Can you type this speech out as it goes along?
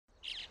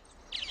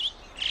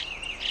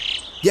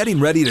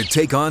Getting ready to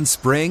take on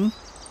spring?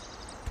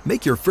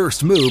 Make your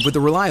first move with the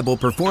reliable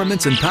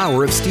performance and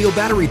power of Steel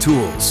battery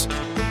tools.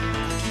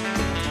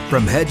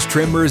 From hedge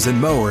trimmers and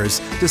mowers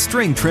to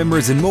string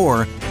trimmers and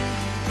more,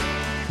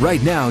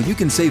 right now you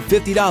can save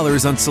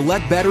 $50 on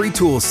select battery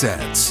tool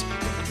sets.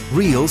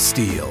 Real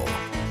Steel.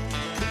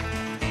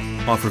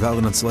 Offer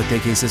valid on select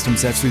AK system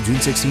sets through June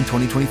 16,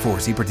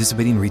 2024. See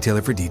participating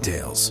retailer for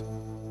details.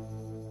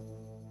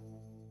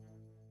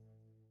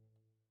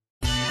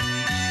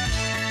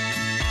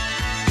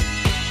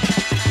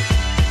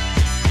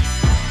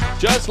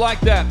 Just like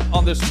that,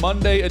 on this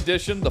Monday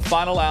edition, the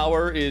final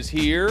hour is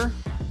here.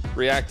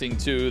 Reacting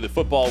to the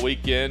football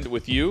weekend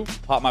with you.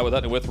 Hot Mike with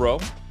Hutton and Withrow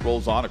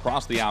rolls on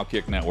across the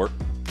Outkick Network.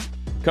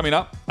 Coming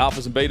up,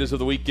 alphas and betas of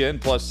the weekend,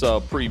 plus a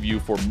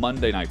preview for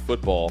Monday Night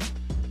Football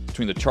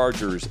between the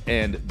Chargers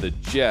and the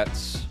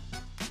Jets.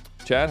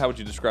 Chad, how would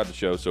you describe the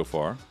show so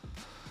far?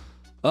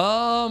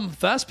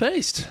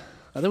 Fast-paced.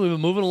 I think we've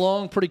been moving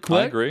along pretty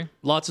quick. I agree.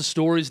 Lots of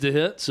stories to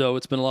hit, so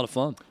it's been a lot of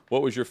fun.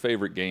 What was your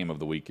favorite game of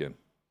the weekend?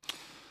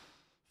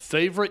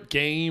 Favorite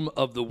game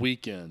of the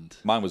weekend?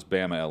 Mine was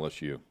Bama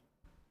LSU.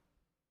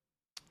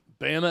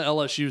 Bama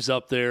LSU's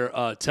up there.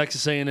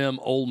 Texas A&M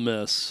Ole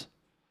Miss.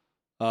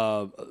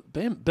 Bama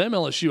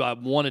LSU, I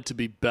wanted to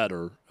be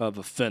better of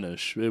a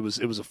finish. It was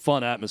a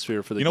fun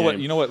atmosphere for the game.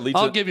 You know what leads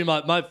I'll give you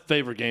my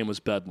favorite game was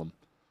Bedlam.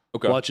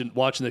 Okay.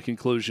 Watching the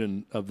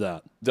conclusion of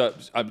that. The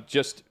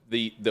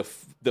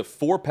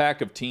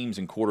 4-pack of teams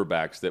and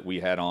quarterbacks that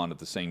we had on at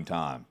the same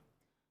time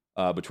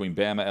between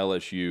Bama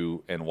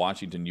LSU and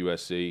Washington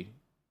USC,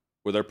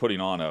 where they're putting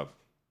on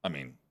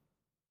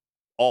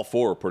all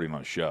four are putting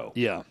on a show.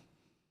 Yeah.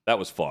 That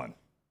was fun.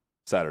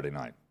 Saturday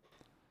night.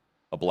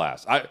 A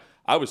blast.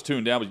 I was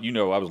tuned down, but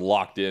I was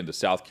locked into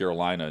South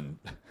Carolina and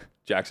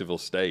Jacksonville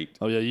State.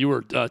 Oh, yeah, you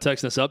were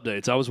texting us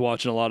updates. I was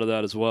watching a lot of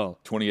that as well.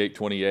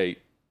 28-28.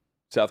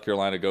 South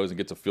Carolina goes and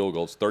gets a field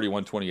goal. It's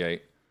 31-28.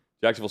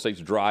 Jacksonville State's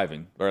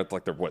driving. They're at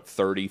their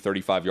 30,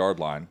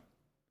 35-yard line.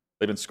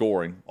 They've been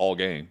scoring all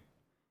game.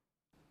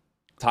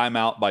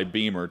 Timeout by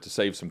Beamer to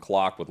save some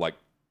clock with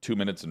 2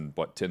 minutes and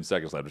 10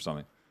 seconds left or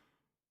something.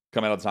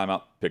 Come out of the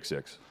timeout, pick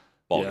six.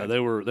 Ball game. They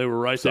were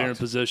right there in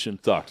position.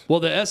 Sucked.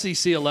 Well, the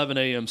SEC 11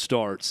 a.m.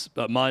 starts,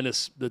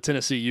 minus the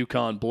Tennessee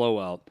UConn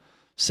blowout.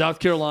 South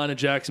Carolina,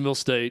 Jacksonville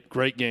State,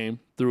 great game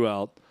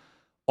throughout.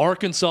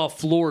 Arkansas,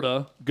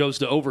 Florida goes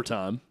to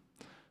overtime,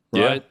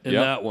 right, in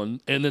that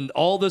one. And then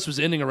all this was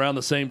ending around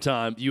the same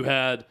time. You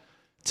had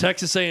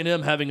Texas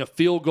A&M having a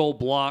field goal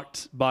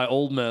blocked by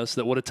Ole Miss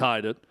that would have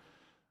tied it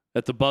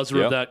at the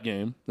buzzer of that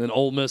game. Then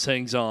Ole Miss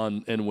hangs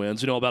on and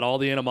wins. You know about all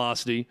the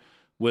animosity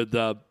with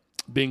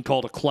being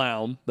called a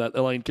clown that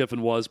Lane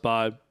Kiffin was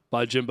by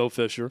Jimbo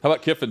Fisher. How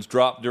about Kiffin's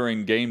drop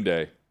during game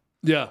day?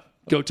 Yeah,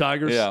 go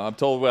Tigers. Yeah, I'm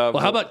told. Well,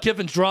 how about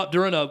Kiffin's drop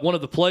during one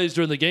of the plays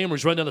during the game where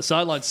he's running down the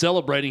sideline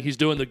celebrating? He's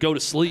doing the go to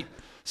sleep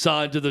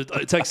sign to the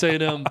Texas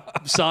A&M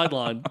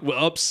sideline,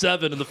 up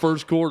 7 in the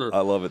first quarter.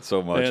 I love it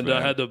so much, and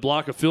man. Had to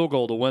block a field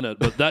goal to win it.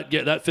 But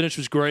that finish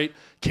was great.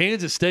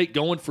 Kansas State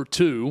going for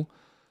 2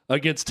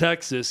 against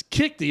Texas,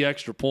 kicked the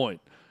extra point.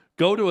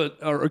 Go to it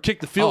or kick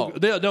the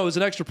field. No, it was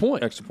an extra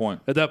point. Extra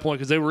point at that point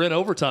because they were in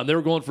overtime. They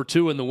were going for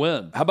 2 in the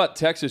win. How about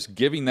Texas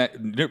giving that?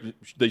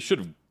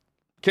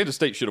 Kansas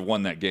State should have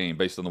won that game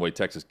based on the way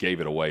Texas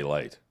gave it away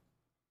late.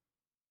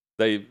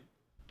 They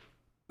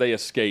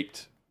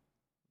escaped.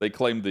 They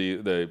claimed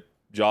the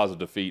jaws of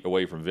defeat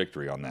away from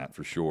victory on that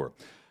for sure.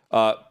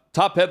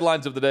 Top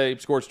headlines of the day: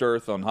 Scorched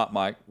Earth on Hot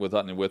Mic with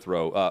Hutton and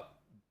Withrow.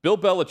 Bill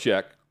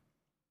Belichick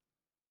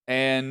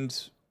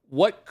and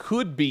what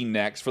could be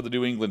next for the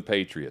New England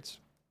Patriots.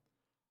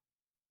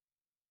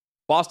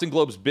 Boston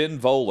Globe's Ben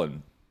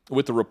Volen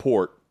with the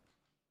report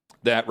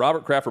that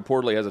Robert Kraft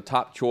reportedly has a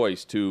top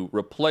choice to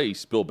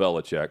replace Bill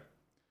Belichick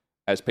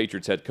as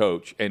Patriots head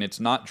coach, and it's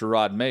not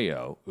Gerard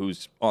Mayo,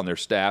 who's on their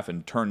staff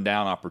and turned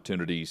down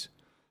opportunities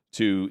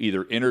to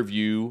either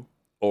interview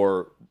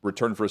or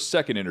return for a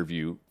second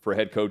interview for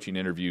head coaching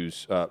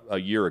interviews a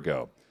year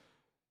ago.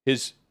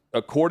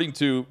 According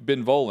to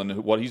Ben Volen,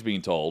 what he's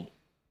being told,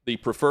 the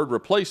preferred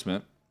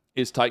replacement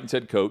is Titans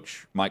head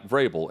coach Mike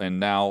Vrabel and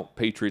now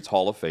Patriots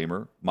Hall of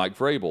Famer Mike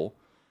Vrabel.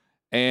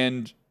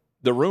 And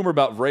the rumor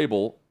about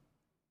Vrabel,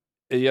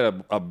 he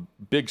had a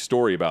big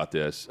story about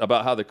this,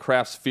 about how the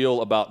Krafts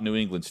feel about New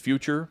England's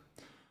future.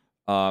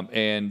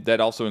 And that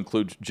also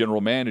includes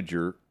general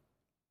manager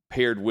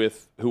paired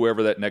with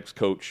whoever that next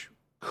coach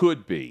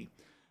could be.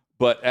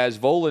 But as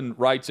Volen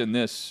writes in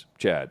this,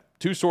 Chad,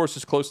 2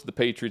 sources close to the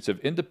Patriots have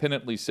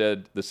independently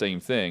said the same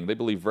thing. They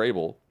believe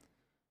Vrabel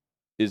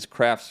is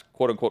Kraft's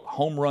quote-unquote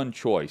home run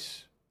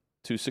choice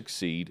to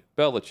succeed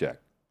Belichick.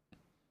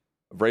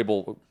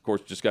 Vrabel, of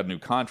course, just got a new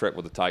contract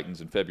with the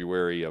Titans in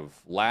February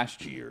of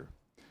last year,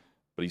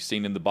 but he's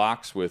seen in the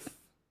box with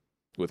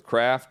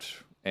Kraft,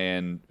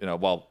 and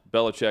while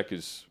Belichick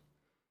is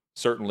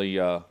certainly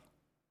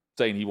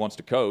saying he wants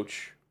to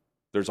coach,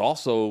 there's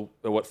also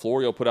what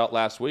Florio put out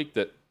last week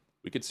that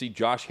we could see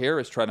Josh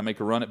Harris trying to make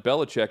a run at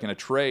Belichick in a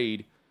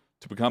trade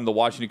to become the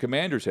Washington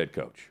Commanders head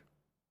coach.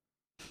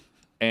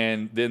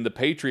 And then the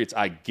Patriots,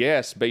 I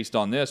guess, based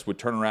on this, would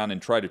turn around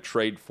and try to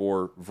trade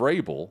for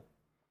Vrabel.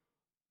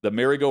 The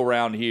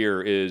merry-go-round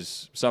here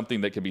is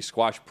something that can be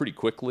squashed pretty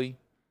quickly.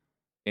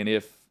 And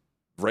if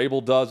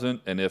Vrabel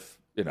doesn't, and if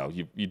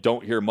you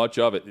don't hear much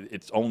of it,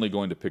 it's only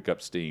going to pick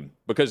up steam.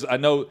 Because I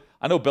know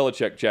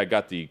Belichick, Chad,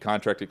 got the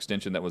contract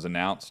extension that was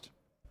announced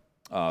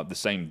the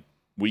same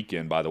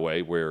weekend, by the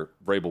way, where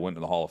Vrabel went to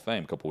the Hall of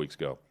Fame a couple weeks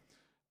ago.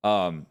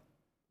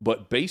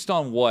 But based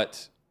on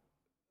what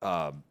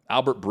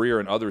Albert Breer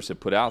and others have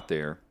put out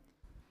there,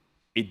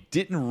 it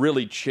didn't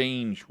really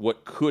change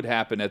what could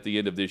happen at the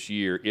end of this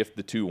year if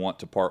the two want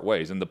to part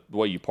ways. And the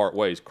way you part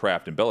ways,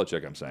 Kraft and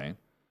Belichick, I'm saying,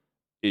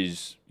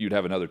 is you'd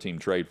have another team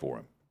trade for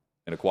him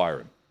and acquire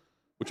him,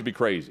 which would be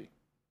crazy.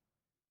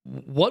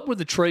 What would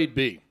the trade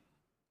be?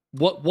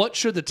 What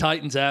should the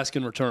Titans ask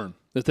in return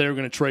if they were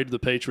going to trade to the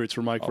Patriots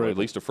for Mike Vrabel? At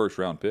least a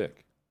first-round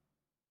pick.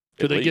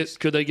 Could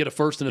they get a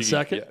first and a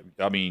second?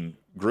 Yeah, I mean,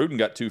 Gruden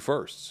got 2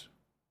 firsts.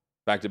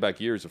 Back-to-back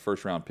years of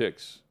first-round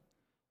picks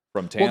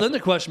from Tampa. Well, then the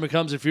question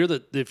becomes: if you're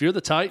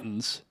the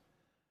Titans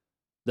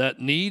that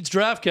needs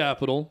draft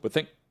capital, but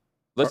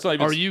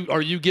are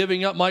you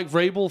giving up Mike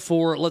Vrabel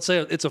for, let's say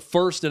it's a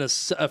first and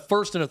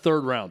a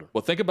third rounder?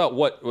 Well, think about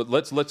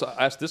let's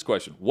ask this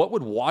question: what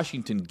would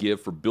Washington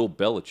give for Bill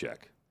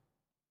Belichick?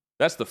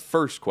 That's the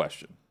first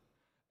question,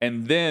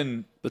 and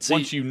then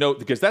once you know,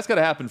 because that's got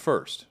to happen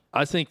first.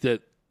 I think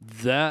that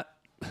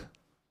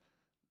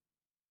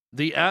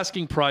the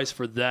asking price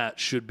for that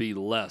should be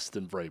less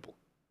than Vrabel.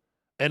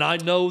 And I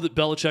know that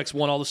Belichick's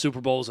won all the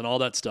Super Bowls and all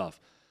that stuff.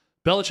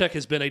 Belichick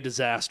has been a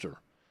disaster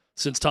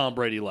since Tom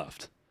Brady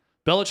left.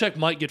 Belichick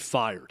might get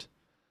fired.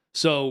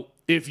 So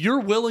if you're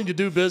willing to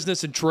do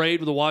business and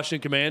trade with the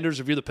Washington Commanders,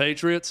 if you're the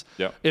Patriots,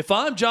 if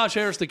I'm Josh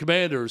Harris, the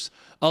Commanders,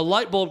 a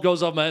light bulb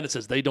goes off my head and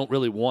says they don't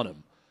really want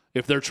him.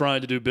 If they're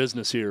trying to do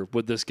business here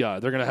with this guy,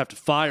 they're going to have to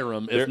fire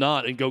him, if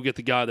not, and go get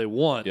the guy they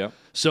want.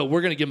 So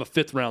we're going to give him a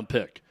 5th-round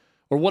pick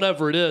or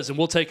whatever it is, and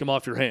we'll take him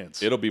off your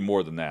hands. It'll be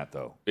more than that,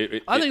 though.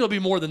 I think it'll be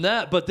more than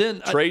that, but then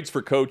trades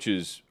for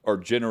coaches are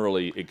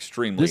generally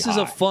extremely high. This is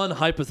a fun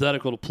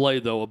hypothetical to play,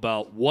 though,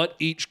 about what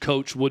each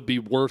coach would be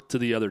worth to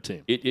the other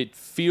team. It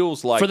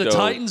feels like, for the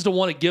Titans to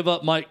want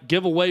to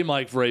give away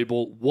Mike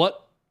Vrabel,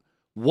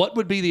 what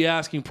would be the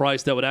asking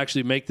price that would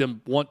actually make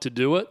them want to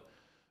do it?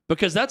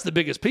 Because that's the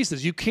biggest piece,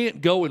 is you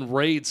can't go and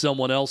raid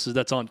someone else's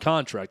that's on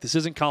contract. This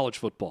isn't college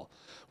football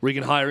where you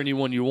can hire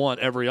anyone you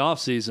want every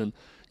offseason.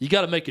 You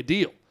got to make a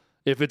deal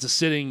if it's a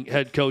sitting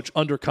head coach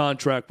under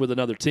contract with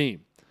another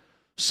team.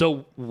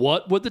 So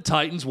what would the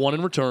Titans want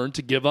in return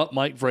to give up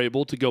Mike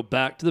Vrabel to go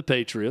back to the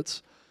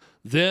Patriots?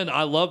 Then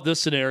I love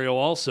this scenario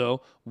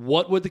also.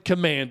 What would the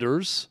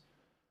Commanders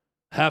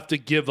have to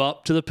give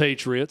up to the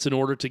Patriots in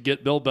order to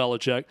get Bill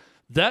Belichick?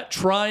 That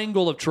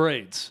triangle of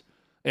trades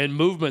and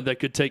movement that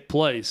could take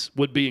place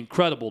would be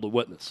incredible to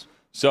witness.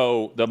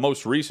 So the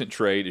most recent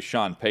trade is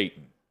Sean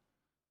Payton,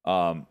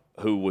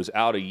 who was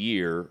out a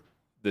year.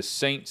 The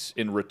Saints,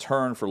 in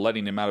return for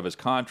letting him out of his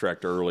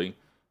contract early,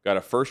 got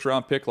a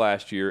first-round pick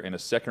last year and a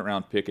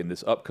second-round pick in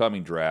this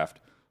upcoming draft,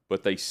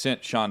 but they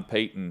sent Sean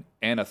Payton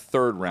and a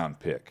third-round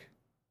pick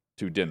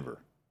to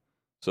Denver.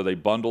 So they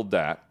bundled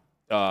that.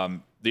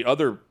 The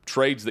other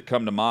trades that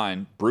come to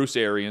mind, Bruce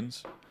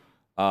Arians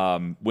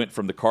went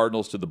from the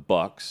Cardinals to the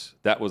Bucks.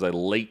 That was a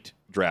late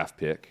draft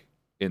pick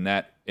in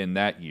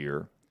that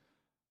year.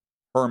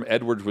 Herm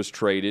Edwards was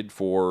traded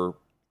for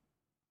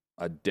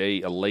a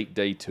late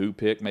day 2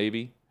 pick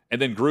maybe.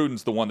 And then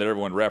Gruden's the one that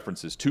everyone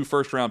references. 2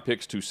 first-round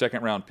picks, 2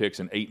 second-round picks,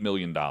 and $8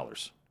 million.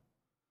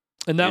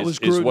 And that was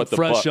Gruden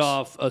fresh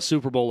off a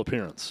Super Bowl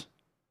appearance.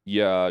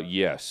 Yeah,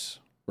 yes.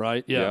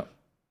 Right? Yeah.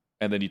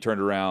 And then he turned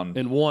around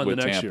and won with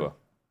the next Tampa year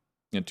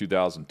in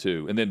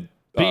 2002. And then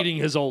beating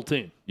his old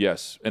team.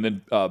 Yes. And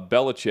then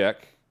Belichick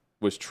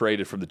was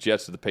traded from the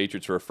Jets to the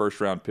Patriots for a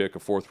first-round pick, a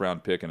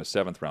 4th-round pick, and a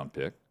 7th-round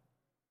pick.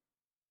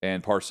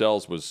 And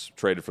Parcells was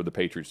traded for the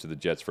Patriots to the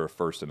Jets for a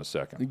 1st and a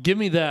 2nd. Give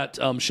me that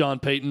Sean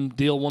Payton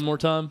deal one more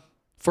time.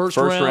 First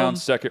round,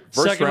 second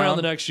round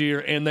the next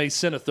year, and they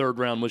sent a 3rd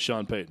round with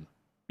Sean Payton.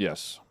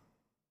 Yes.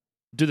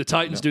 Do the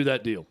Titans do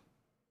that deal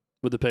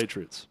with the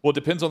Patriots? Well, it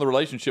depends on the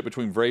relationship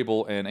between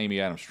Vrabel and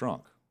Amy Adams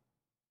Strunk.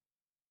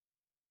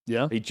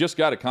 Yeah. He just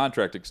got a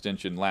contract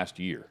extension last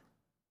year.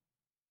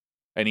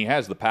 And he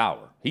has the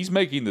power. He's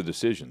making the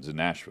decisions in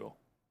Nashville.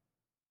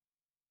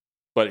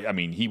 But, I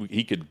mean,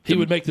 he could... He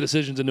would make the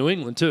decisions in New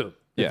England, too,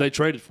 if they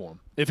traded for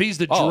him. If he's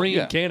the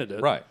dream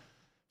candidate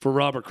for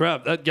Robert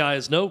Kraft, that guy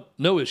has no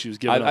issues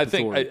giving up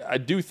authority. I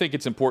do think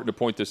it's important to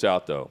point this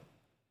out, though.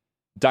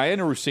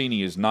 Diana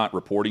Rossini is not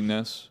reporting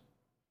this.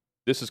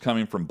 This is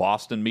coming from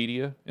Boston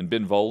media and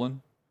Ben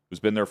Volen,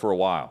 who's been there for a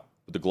while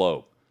with the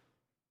Globe.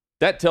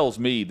 That tells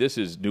me this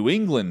is New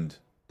England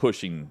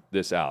pushing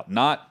this out,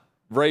 not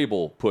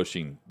Vrabel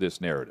pushing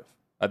this narrative.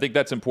 I think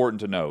that's important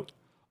to note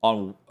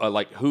on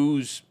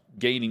who's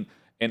gaining.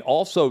 And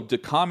also the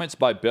comments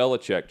by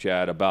Belichick,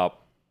 Chad, about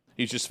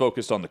he's just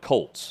focused on the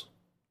Colts,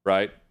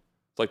 right?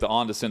 It's like the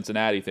on to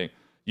Cincinnati thing.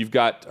 You've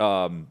got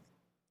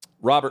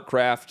Robert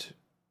Kraft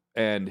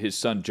and his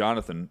son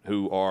Jonathan,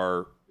 who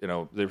are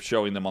they're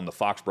showing them on the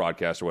Fox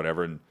broadcast or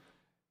whatever, and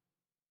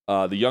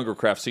the younger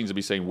Kraft seems to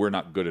be saying we're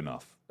not good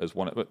enough. That's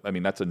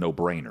a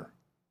no-brainer.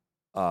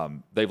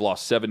 They've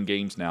lost 7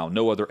 games now.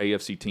 No other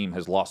AFC team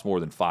has lost more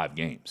than 5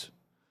 games.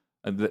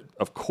 And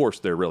of course,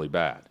 they're really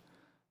bad.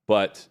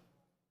 But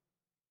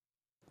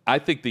I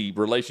think the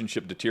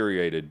relationship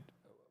deteriorated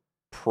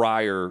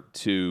prior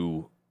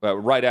to,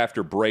 right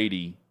after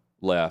Brady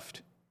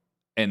left,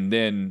 and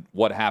then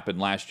what happened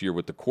last year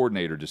with the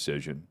coordinator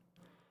decision.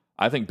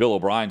 I think Bill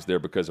O'Brien's there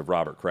because of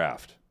Robert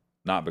Kraft,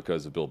 not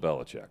because of Bill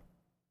Belichick.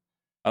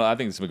 I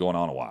think this has been going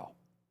on a while.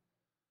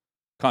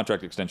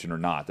 Contract extension or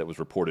not, that was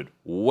reported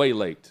way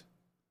late.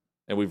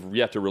 And we've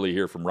yet to really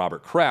hear from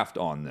Robert Kraft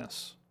on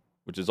this,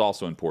 which is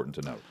also important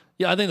to note.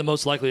 Yeah, I think the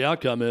most likely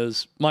outcome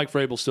is Mike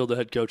Vrabel's still the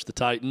head coach of the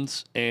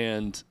Titans,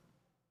 and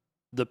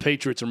the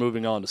Patriots are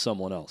moving on to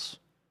someone else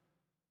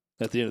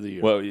at the end of the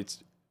year. Well,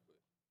 it's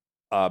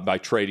by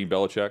trading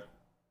Belichick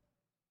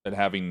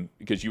and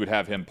because you would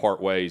have him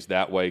part ways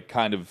that way,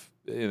 kind of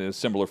in a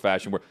similar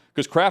fashion.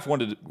 Because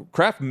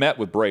Kraft met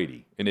with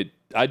Brady, and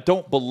I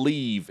don't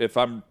believe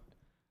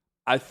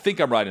I think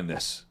I'm right in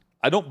this.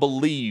 I don't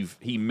believe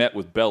he met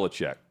with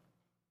Belichick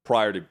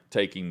prior to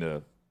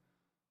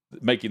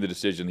making the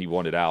decision he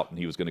wanted out and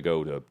he was going to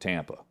go to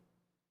Tampa.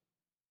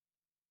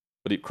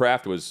 But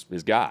Kraft was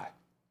his guy.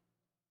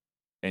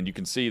 And you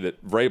can see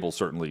that Vrabel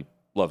certainly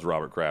loves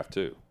Robert Kraft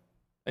too.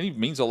 And he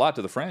means a lot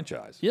to the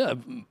franchise. Yeah,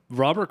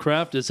 Robert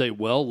Kraft is a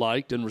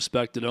well-liked and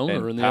respected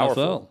owner in the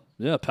NFL.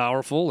 Yeah,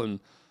 powerful. And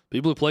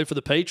people who play for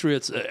the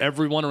Patriots,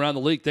 everyone around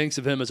the league thinks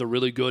of him as a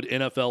really good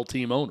NFL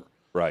team owner.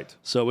 Right.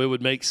 So it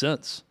would make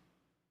sense.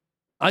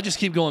 I just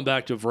keep going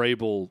back to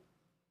Vrabel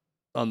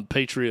on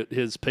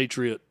his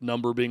Patriot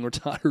number being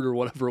retired or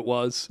whatever it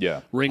was.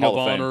 Yeah. Ring of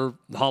Honor,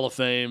 Hall of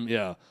Fame,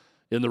 yeah.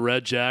 In the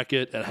red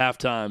jacket at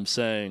halftime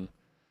saying,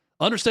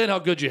 understand how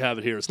good you have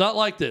it here. It's not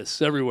like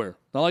this everywhere.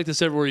 Not like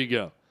this everywhere you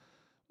go.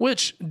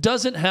 Which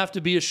doesn't have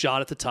to be a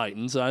shot at the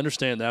Titans. I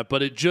understand that,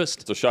 but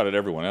it's a shot at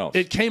everyone else.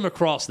 It came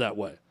across that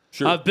way.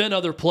 Sure. I've been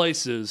other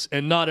places,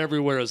 and not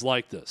everywhere is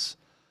like this.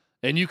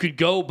 And you could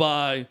go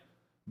by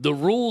the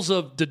rules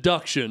of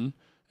deduction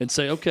and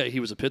say, okay, he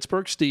was a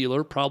Pittsburgh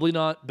Steeler, probably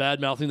not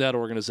bad-mouthing that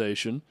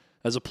organization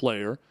as a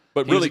player.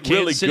 But really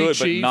good, Chief,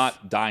 but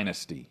not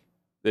dynasty.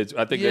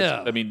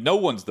 No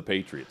one's the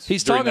Patriots.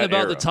 He's talking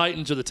about the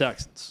Titans or the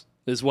Texans,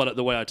 is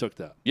the way I took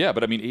that. Yeah,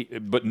 but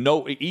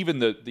even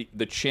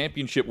the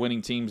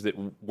championship-winning teams that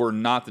were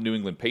not the New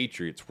England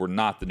Patriots were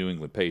not the New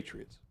England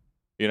Patriots.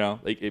 He's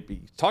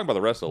talking about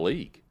the rest of the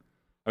league.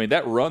 I mean,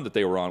 that run that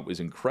they were on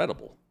was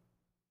incredible.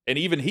 And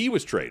even he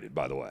was traded,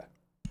 by the way,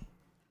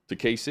 to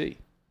KC.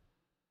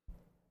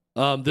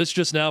 This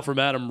just now from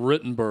Adam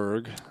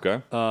Rittenberg.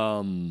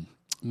 Okay.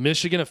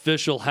 Michigan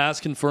official has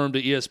confirmed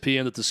to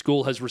ESPN that the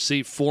school has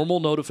received formal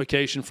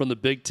notification from the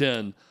Big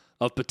Ten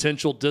of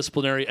potential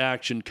disciplinary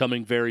action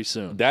coming very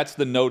soon. That's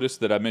the notice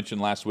that I mentioned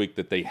last week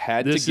that they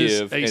had to give. This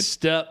is a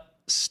step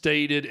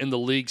stated in the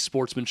league's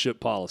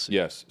sportsmanship policy.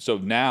 Yes. So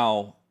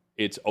now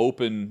it's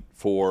open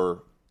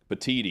for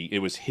Petiti. It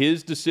was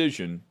his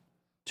decision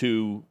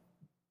to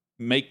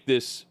make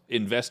this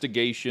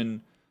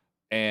investigation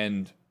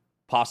and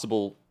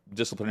possible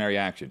disciplinary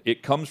action.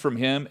 It comes from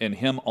him and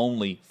him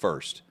only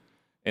first.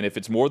 And if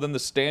it's more than the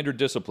standard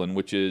discipline,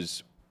 which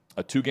is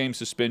a 2-game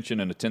suspension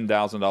and a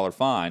 $10,000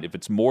 fine, if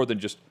it's more than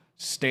just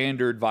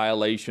standard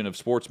violation of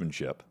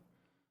sportsmanship,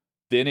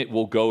 then it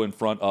will go in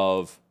front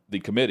of the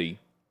committee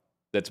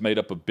that's made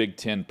up of Big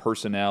Ten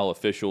personnel,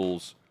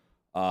 officials,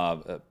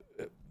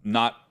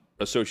 not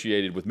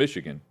associated with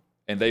Michigan,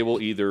 and they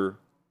will either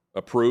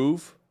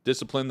approve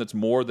discipline that's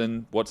more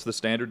than what's the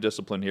standard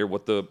discipline here,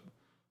 what the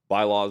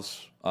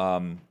bylaws,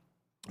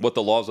 what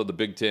the laws of the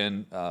Big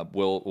Ten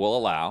will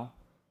allow.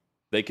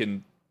 They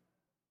can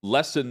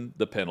lessen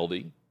the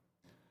penalty,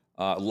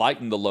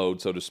 lighten the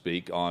load, so to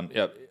speak, on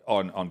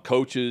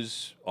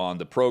coaches, on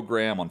the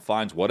program, on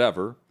fines,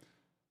 whatever.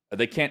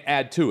 They can't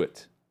add to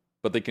it,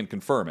 but they can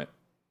confirm it.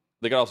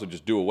 They can also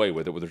just do away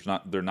with it, which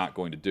they're not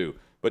going to do.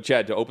 But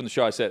Chad, to open the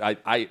show, I said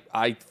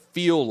I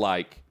feel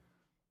like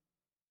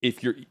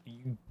if you're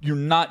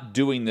not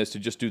doing this to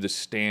just do the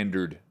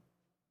standard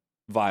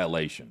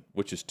violation,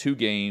 which is 2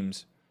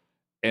 games.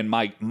 And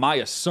my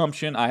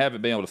assumption, I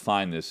haven't been able to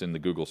find this in the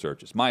Google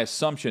searches. My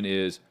assumption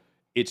is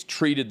it's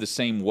treated the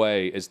same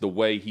way as the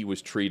way he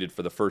was treated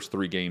for the first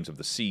 3 games of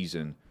the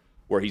season,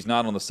 where he's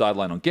not on the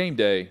sideline on game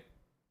day,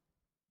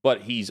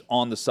 but he's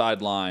on the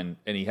sideline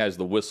and he has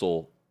the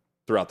whistle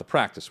throughout the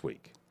practice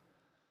week.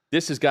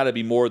 This has got to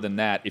be more than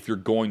that if you're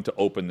going to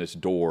open this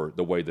door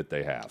the way that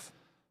they have.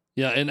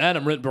 Yeah, and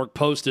Adam Rittenberg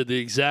posted the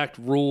exact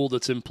rule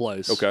that's in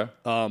place. Okay.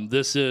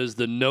 This is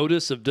the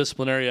notice of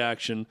disciplinary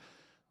action.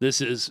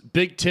 This is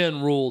Big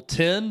Ten Rule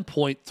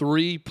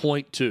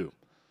 10.3.2.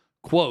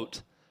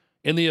 Quote,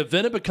 in the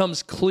event it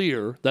becomes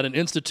clear that an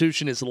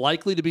institution is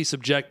likely to be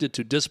subjected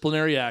to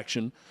disciplinary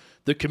action,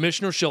 the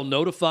commissioner shall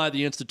notify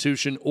the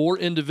institution or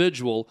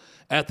individual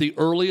at the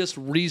earliest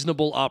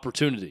reasonable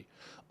opportunity.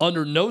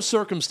 Under no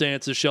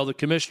circumstances shall the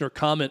commissioner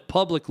comment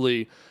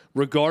publicly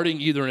regarding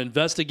either an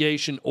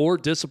investigation or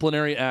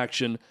disciplinary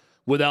action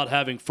without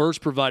having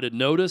first provided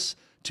notice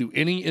to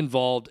any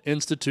involved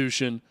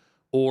institution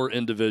or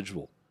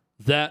individual.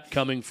 That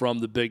coming from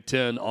the Big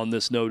Ten on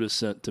this notice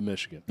sent to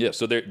Michigan. Yeah,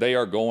 so they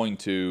are going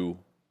to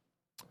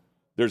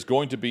 – there's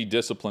going to be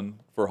discipline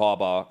for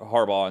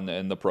Harbaugh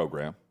in the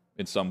program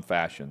in some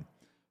fashion.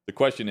 The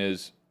question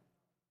is,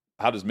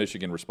 how does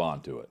Michigan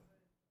respond to it?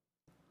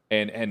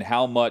 And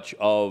how much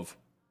of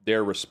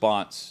their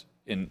response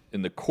in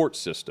the court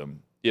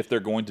system, if they're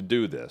going to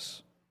do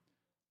this,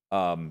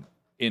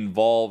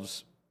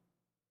 involves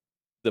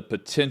the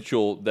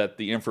potential that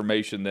the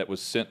information that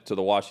was sent to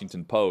the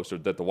Washington Post or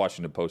that the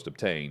Washington Post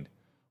obtained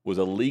was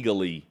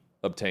illegally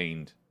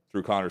obtained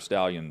through Connor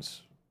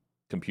Stallion's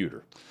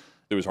computer.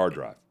 It was hard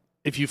drive.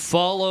 If you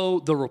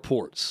follow the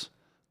reports,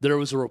 there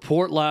was a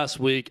report last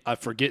week, I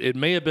forget, it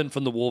may have been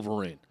from the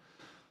Wolverine.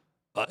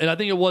 And I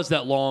think it was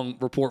that long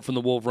report from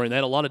the Wolverine. They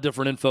had a lot of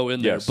different info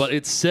in there. Yes. But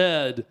it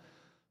said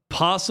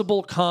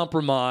possible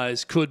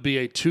compromise could be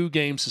a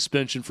 2-game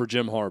suspension for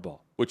Jim Harbaugh.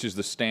 Which is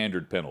the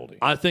standard penalty.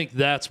 I think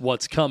that's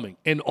what's coming.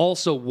 And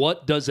also,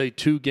 what does a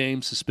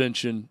 2-game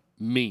suspension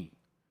mean?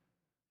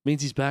 It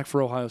means he's back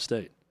for Ohio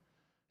State.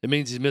 It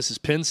means he misses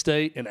Penn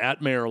State and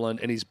at Maryland,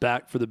 and he's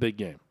back for the big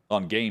game.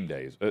 On game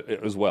days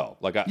as well.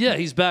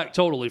 He's back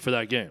totally for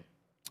that game.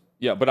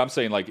 Yeah, but I'm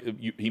saying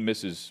he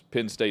misses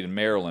Penn State and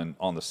Maryland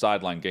on the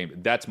sideline game.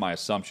 That's my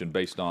assumption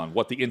based on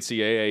what the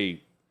NCAA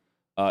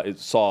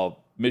saw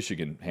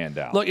Michigan hand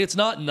out. Look, it's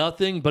not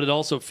nothing, but it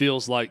also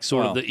feels like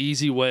sort of the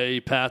easy way,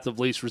 path of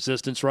least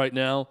resistance right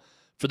now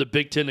for the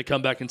Big Ten to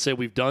come back and say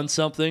we've done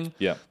something.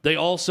 Yeah. They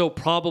also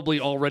probably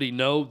already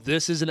know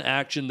this is an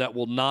action that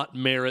will not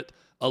merit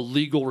a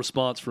legal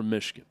response from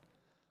Michigan.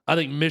 I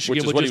think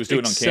Michigan would just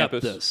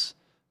accept this.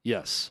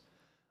 Yes.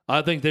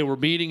 I think they were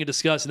meeting and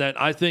discussing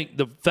that. I think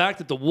the fact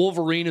that the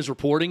Wolverine is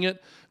reporting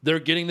it, they're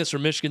getting this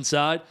from Michigan's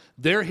side,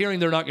 they're hearing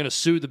they're not going to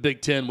sue the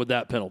Big Ten with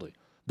that penalty.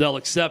 They'll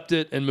accept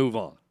it and move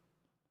on.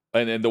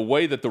 And the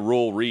way that the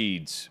rule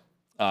reads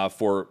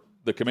for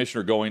the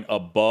commissioner going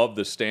above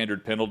the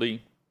standard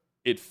penalty,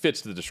 it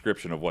fits the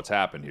description of what's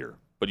happened here.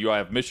 But you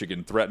have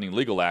Michigan threatening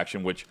legal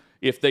action, which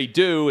if they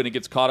do and it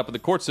gets caught up in the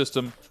court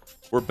system,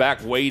 we're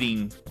back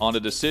waiting on a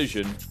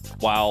decision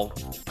while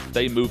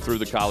they move through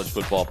the college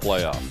football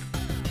playoff.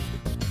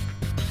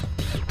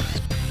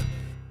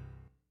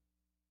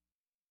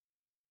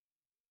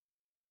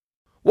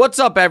 What's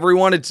up,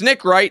 everyone? It's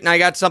Nick Wright, and I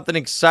got something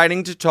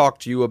exciting to talk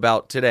to you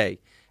about today.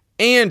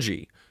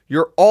 Angie,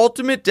 your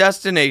ultimate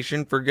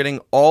destination for getting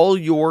all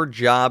your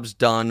jobs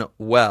done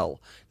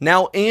well.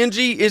 Now,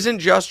 Angie isn't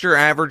just your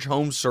average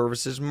home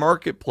services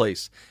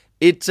marketplace.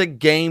 It's a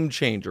game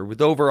changer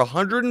with over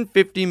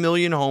 150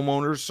 million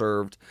homeowners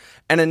served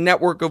and a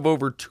network of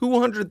over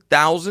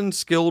 200,000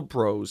 skilled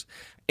pros.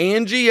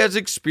 Angie has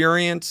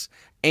experience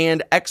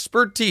and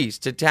expertise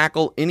to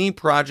tackle any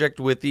project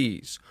with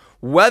ease.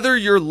 Whether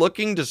you're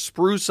looking to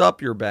spruce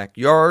up your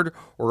backyard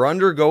or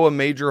undergo a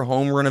major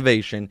home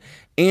renovation,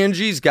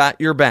 Angie's got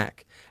your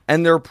back.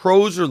 And their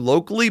pros are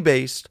locally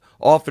based,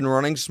 often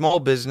running small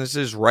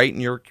businesses right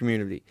in your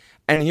community.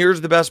 And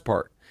here's the best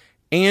part.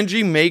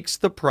 Angie makes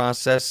the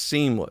process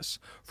seamless.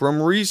 From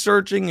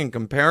researching and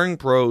comparing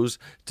pros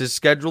to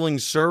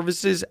scheduling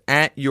services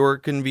at your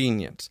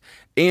convenience.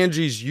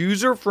 Angie's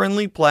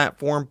user-friendly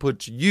platform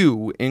puts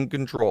you in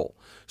control.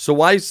 So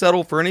why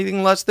settle for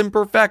anything less than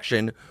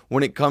perfection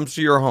when it comes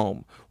to your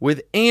home?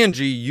 With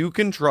Angie, you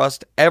can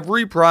trust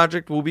every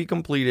project will be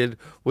completed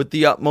with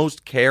the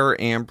utmost care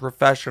and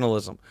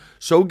professionalism.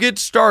 So get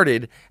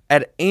started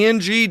at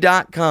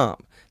Angie.com.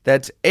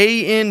 That's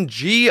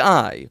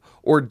ANGI,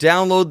 or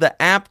download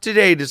the app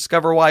today to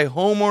discover why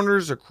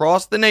homeowners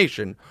across the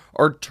nation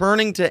are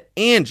turning to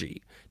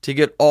Angie to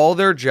get all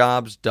their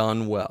jobs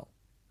done well.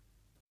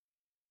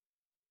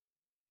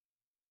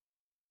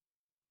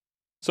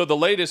 So the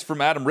latest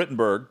from Adam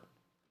Rittenberg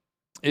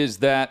is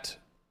that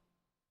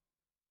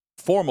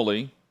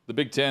formally the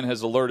Big Ten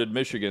has alerted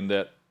Michigan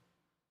that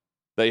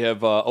they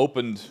have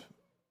opened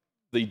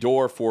the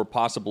door for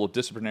possible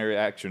disciplinary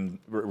action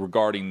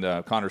regarding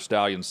the Connor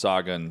Stallion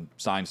saga and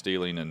sign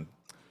stealing and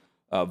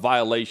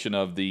violation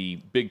of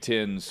the Big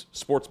Ten's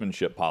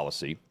sportsmanship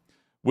policy,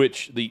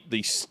 which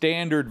the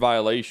standard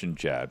violation,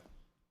 Chad,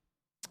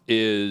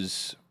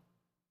 is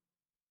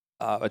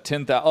up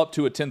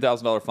to a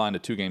 $10,000 fine, a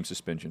 2-game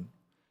suspension.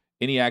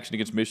 Any action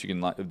against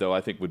Michigan, though,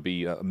 I think would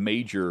be a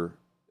major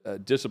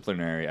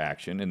disciplinary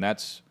action, and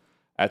that's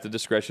at the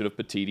discretion of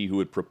Petiti, who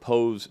would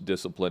propose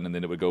discipline, and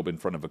then it would go in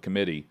front of a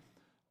committee.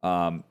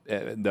 The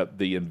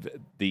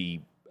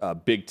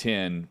Big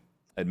Ten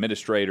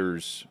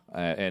administrators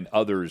and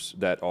others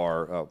that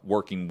are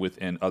working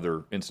within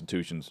other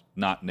institutions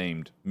not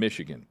named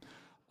Michigan.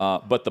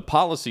 But the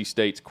policy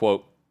states,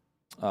 quote,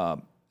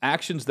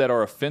 actions that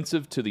are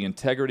offensive to the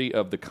integrity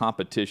of the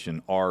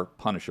competition are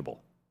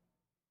punishable.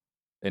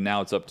 And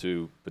now it's up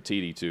to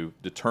Petiti to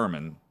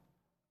determine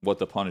what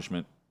the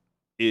punishment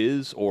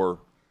is or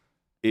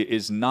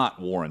is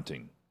not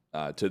warranting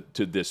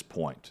to this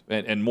point.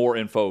 And more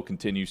info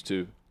continues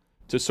to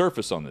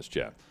surface on this,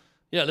 Jeff.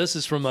 Yeah, this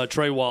is from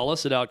Trey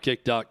Wallace at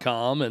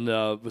Outkick.com and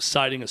was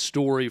citing a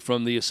story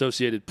from the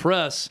Associated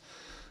Press.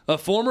 A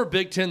former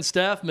Big Ten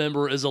staff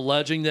member is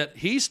alleging that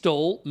he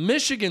stole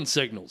Michigan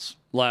signals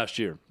last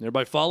year.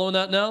 Everybody following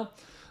that now?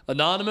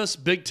 Anonymous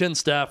Big Ten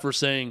staffer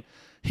saying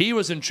he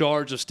was in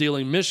charge of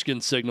stealing Michigan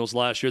signals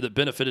last year that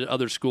benefited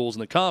other schools in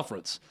the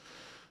conference.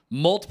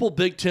 Multiple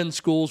Big Ten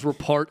schools were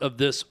part of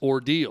this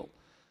ordeal.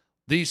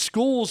 These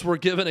schools were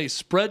given a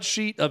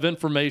spreadsheet of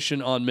information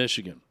on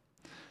Michigan.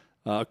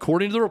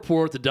 According to the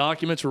report, the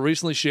documents were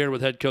recently shared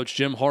with head coach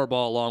Jim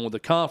Harbaugh along with the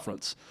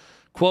conference.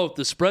 Quote,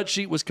 the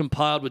spreadsheet was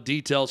compiled with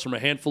details from a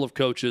handful of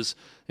coaches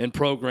and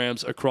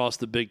programs across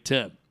the Big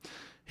Ten.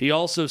 He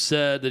also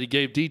said that he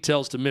gave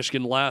details to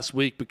Michigan last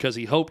week because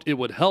he hoped it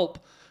would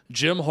help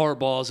Jim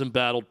Harbaugh's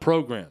embattled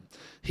program.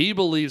 He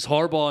believes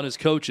Harbaugh and his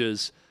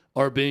coaches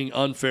are being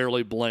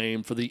unfairly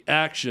blamed for the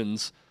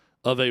actions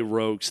of a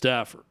rogue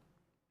staffer.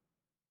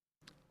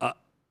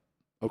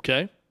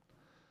 Okay.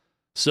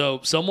 So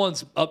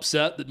someone's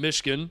upset that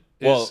Michigan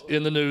is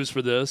in the news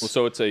for this. Well,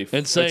 so it's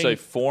a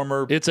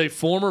former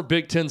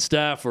Big Ten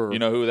staffer. You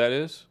know who that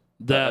is?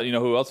 You know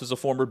who else is a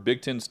former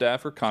Big Ten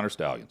staffer? Connor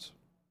Stallions.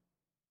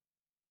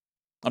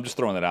 I'm just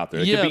throwing that out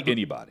there. It could be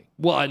anybody.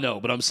 Well, I know,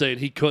 but I'm saying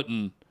he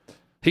couldn't.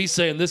 He's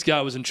saying this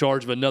guy was in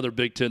charge of another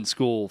Big Ten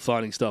school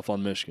finding stuff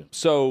on Michigan.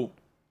 So,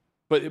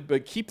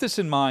 but keep this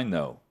in mind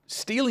though.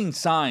 Stealing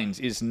signs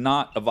is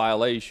not a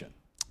violation.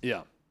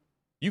 Yeah.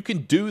 You can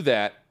do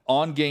that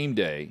on game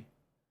day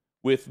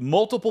with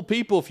multiple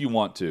people if you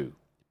want to,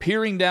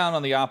 peering down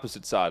on the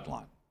opposite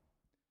sideline.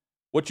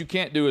 What you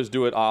can't do is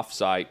do it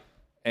off-site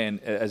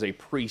and as a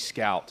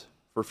pre-scout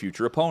for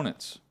future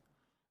opponents.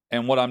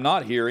 And what I'm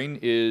not hearing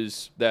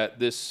is that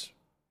this,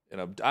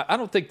 I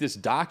don't think this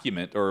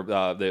document or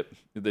the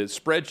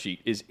spreadsheet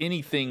is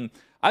anything.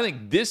 I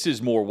think this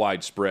is more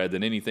widespread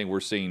than anything we're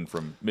seeing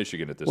from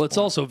Michigan at this point. Well, it's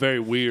also very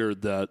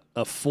weird that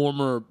a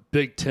former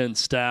Big Ten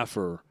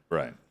staffer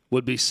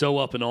would be so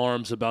up in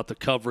arms about the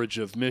coverage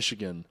of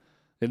Michigan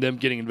and them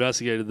getting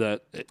investigated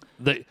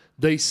that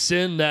they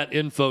send that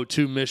info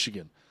to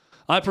Michigan.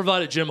 I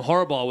provided Jim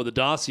Harbaugh with a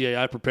dossier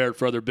I prepared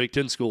for other Big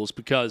Ten schools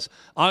because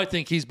I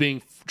think he's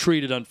being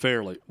treated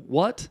unfairly.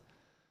 What?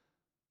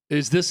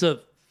 Is this a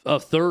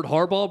third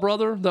Harbaugh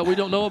brother that we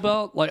don't know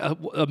about? Like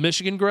a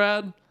Michigan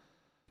grad?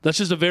 That's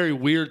just a very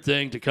weird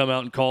thing to come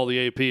out and call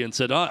the AP and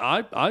said,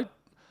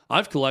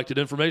 I've collected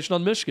information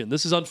on Michigan.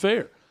 This is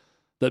unfair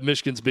that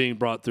Michigan's being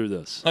brought through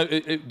this.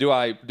 Do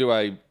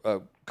I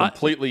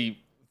completely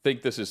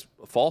think this is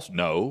false?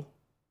 No.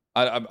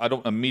 I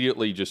don't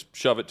immediately just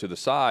shove it to the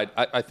side.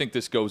 I think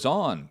this goes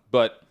on.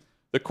 But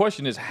the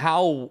question is,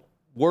 how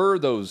were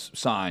those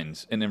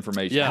signs and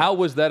information? Yeah. How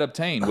was that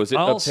obtained? Was it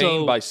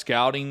obtained by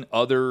scouting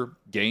other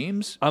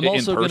games I'm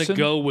also going to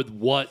go with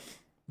what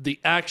the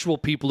actual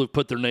people who've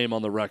put their name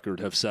on the record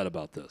have said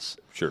about this.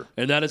 Sure.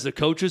 And that is the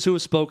coaches who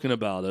have spoken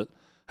about it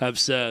have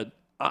said,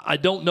 I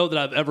don't know that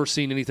I've ever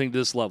seen anything to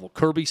this level.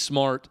 Kirby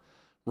Smart,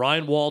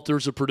 Ryan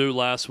Walters of Purdue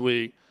last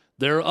week.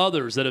 There are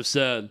others that have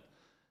said,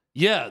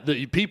 yeah,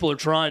 the people are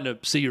trying to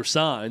see your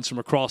signs from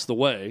across the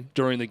way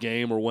during the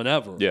game or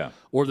whenever,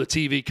 or the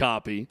TV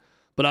copy,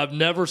 but I've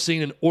never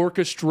seen an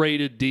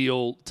orchestrated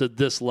deal to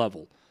this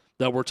level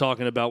that we're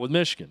talking about with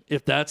Michigan.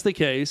 If that's the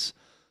case,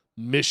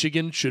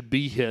 Michigan should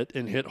be hit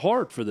and hit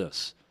hard for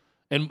this.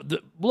 And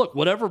look,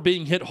 whatever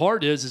being hit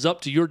hard is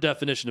up to your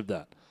definition of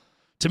that.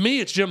 To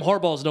me, it's Jim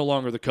Harbaugh is no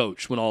longer the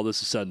coach when all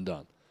this is said and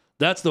done.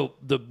 That's the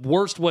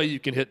worst way you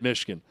can hit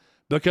Michigan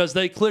because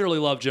they clearly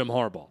love Jim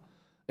Harbaugh.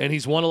 And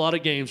he's won a lot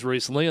of games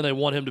recently, and they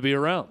want him to be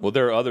around. Well,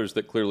 there are others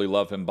that clearly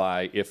love him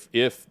by if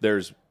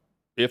there's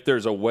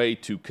a way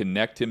to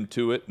connect him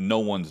to it, no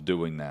one's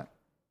doing that.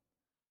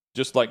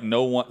 Just like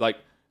no one, like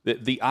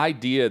the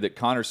idea that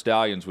Connor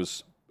Stallions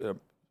was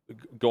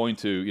going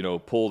to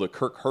pull the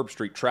Kirk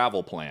Herbstreit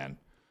travel plan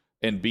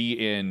and be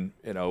in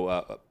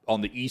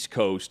on the East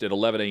Coast at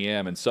 11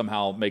 a.m. and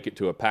somehow make it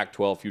to a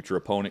Pac-12 future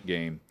opponent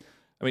game.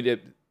 I mean,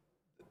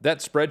 that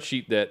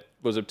spreadsheet that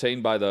was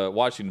obtained by the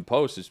Washington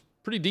Post is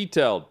pretty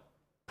detailed,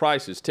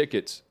 prices,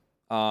 tickets.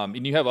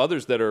 And you have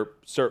others that are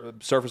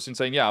surfacing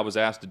saying, yeah, I was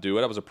asked to do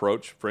it. I was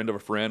approached, friend of a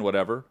friend,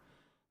 whatever.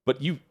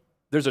 But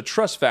there's a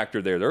trust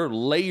factor there. There are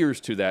layers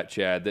to that,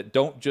 Chad, that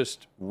don't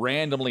just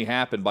randomly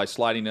happen by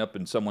sliding up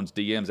in someone's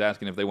DMs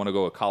asking if they want to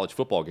go to a college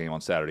football game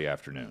on Saturday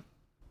afternoon.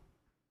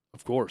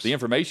 Of course. The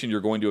information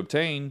you're going to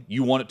obtain,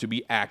 you want it to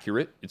be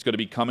accurate. It's going to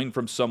be coming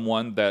from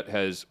someone that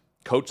has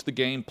coached the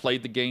game,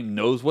 played the game,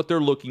 knows what they're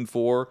looking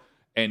for,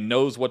 and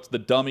knows what's the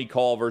dummy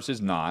call versus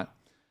not.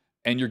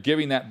 And you're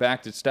giving that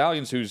back to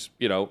Stallions, who's,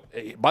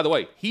 by the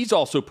way, he's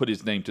also put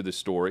his name to this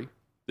story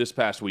this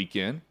past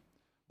weekend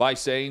by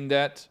saying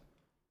that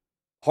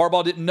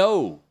Harbaugh didn't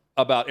know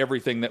about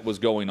everything that was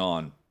going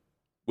on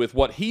with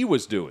what he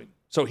was doing.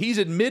 So he's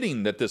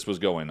admitting that this was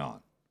going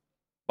on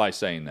by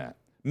saying that.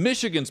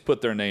 Michigan's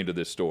put their name to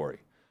this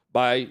story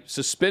by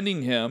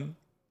suspending him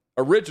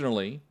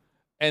originally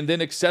and then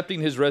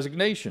accepting his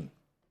resignation.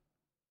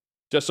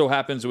 Just so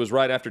happens it was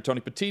right after Tony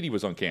Petitti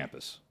was on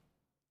campus.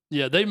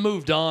 Yeah, they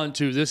moved on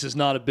to this is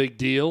not a big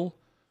deal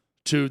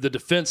to the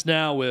defense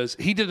now is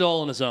he did it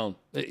all on his own.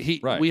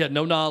 We had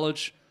no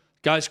knowledge.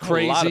 Guy's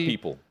crazy. A lot of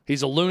people.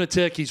 He's a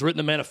lunatic. He's written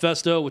a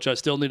manifesto, which I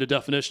still need a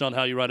definition on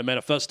how you write a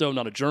manifesto,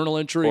 not a journal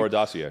entry. Or a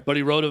dossier. But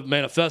he wrote a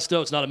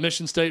manifesto. It's not a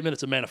mission statement.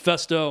 It's a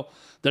manifesto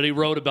that he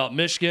wrote about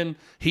Michigan.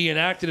 He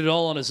enacted it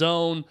all on his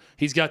own.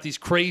 He's got these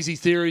crazy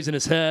theories in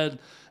his head.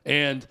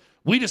 And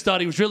we just thought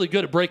he was really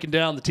good at breaking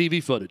down the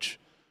TV footage.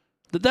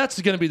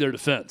 That's going to be their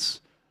defense.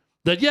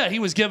 That, yeah, he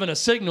was giving us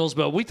signals,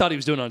 but we thought he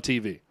was doing it on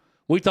TV.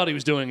 We thought he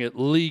was doing it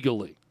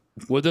legally,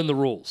 within the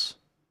rules.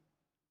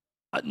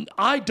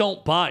 I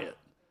don't buy it.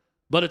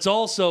 But it's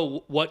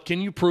also, what can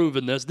you prove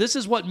in this? This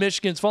is what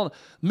Michigan's falling.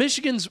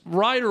 Michigan's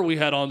writer we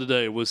had on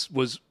today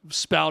was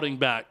spouting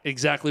back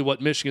exactly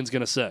what Michigan's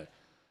going to say.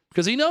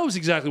 Because he knows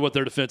exactly what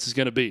their defense is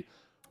going to be.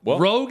 Well,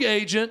 rogue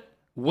agent,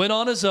 went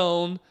on his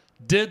own,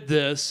 did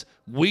this.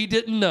 We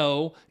didn't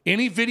know.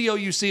 Any video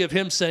you see of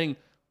him saying,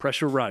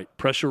 pressure right,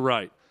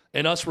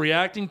 and us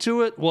reacting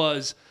to it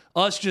was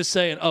us just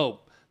saying,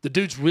 oh, the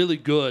dude's really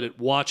good at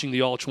watching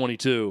the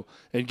All-22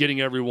 and getting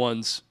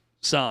everyone's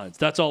signs.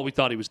 That's all we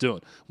thought he was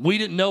doing. We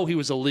didn't know he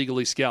was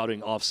illegally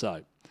scouting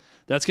offsite.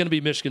 That's going to be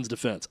Michigan's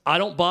defense. I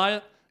don't buy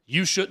it.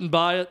 You shouldn't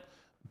buy it.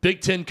 Big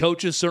Ten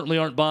coaches certainly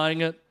aren't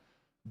buying it.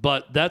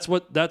 But that's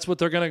what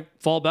they're going to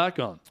fall back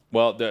on.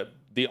 Well,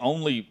 the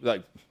only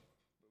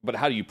but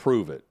how do you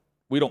prove it?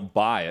 We don't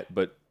buy it,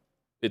 but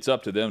it's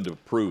up to them to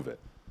prove it.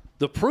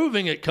 The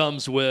proving it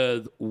comes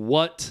with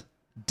what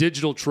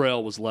digital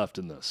trail was left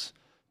in this.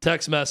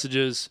 Text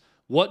messages.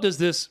 What does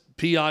this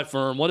PI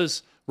firm, what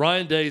does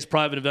Ryan Day's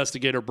private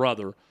investigator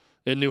brother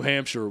in New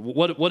Hampshire,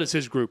 what does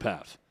his group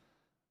have?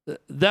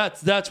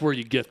 That's where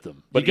you get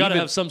them. But you got to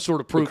have some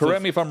sort of proof.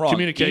 Correct me if I'm wrong.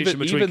 Communication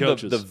between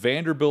coaches. The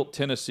Vanderbilt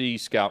Tennessee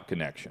scout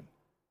connection.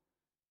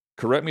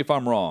 Correct me if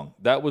I'm wrong.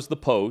 That was the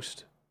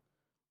post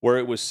where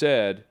it was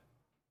said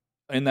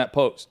in that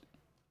post,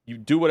 you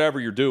do whatever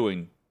you're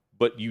doing,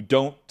 but you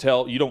don't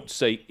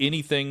say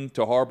anything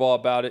to Harbaugh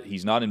about it.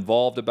 He's not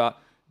involved about.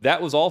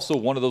 That was also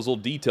one of those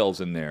little details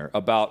in there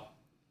about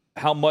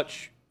how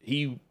much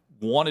he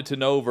wanted to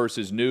know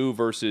versus knew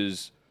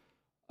versus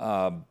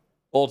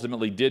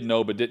ultimately did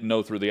know but didn't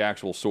know through the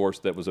actual source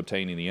that was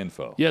obtaining the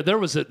info. Yeah, there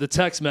was the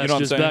text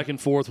messages back and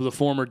forth with a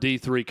former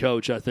D3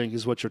 coach, I think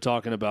is what you're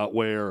talking about,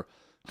 where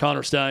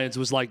Connor Stallions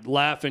was like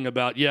laughing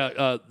about,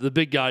 the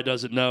big guy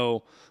doesn't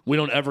know. We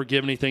don't ever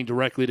give anything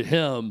directly to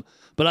him.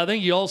 But I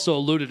think he also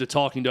alluded to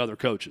talking to other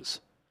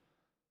coaches.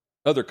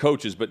 Other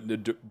coaches,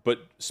 but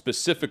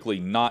specifically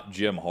not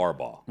Jim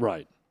Harbaugh.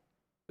 Right.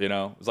 You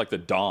know, it's like the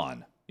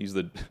Don. He's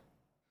the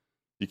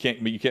you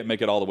can't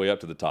make it all the way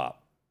up to the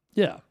top.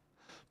 Yeah.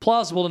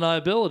 Plausible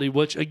deniability,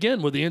 which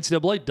again with the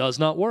NCAA does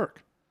not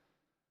work.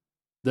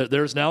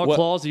 There's now a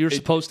clause that you're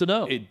supposed to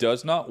know. It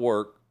does not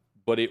work,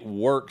 but it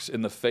works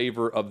in the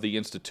favor of the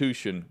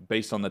institution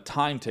based on the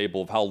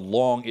timetable of how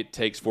long it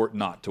takes for it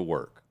not to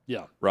work.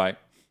 Yeah. Right?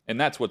 And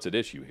that's what's at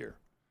issue here.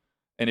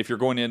 And if you're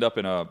going to end up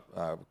in a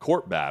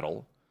court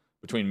battle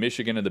between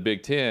Michigan and the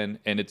Big Ten,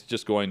 and it's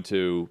just going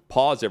to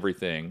pause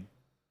everything,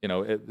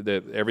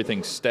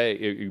 everything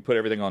you put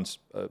everything on,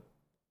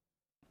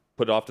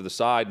 put it off to the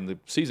side, and the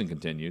season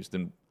continues,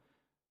 then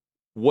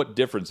what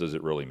difference does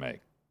it really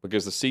make?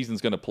 Because the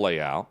season's going to play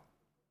out.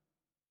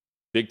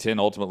 Big Ten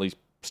ultimately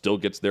still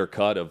gets their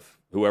cut of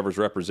whoever's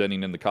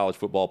representing in the college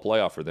football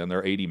playoff for them.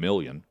 They're $80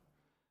 million.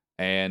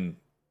 And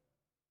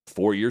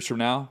 4 years from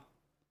now,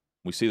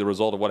 we see the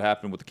result of what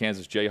happened with the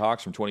Kansas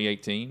Jayhawks from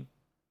 2018,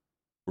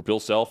 where Bill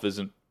Self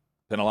isn't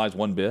penalized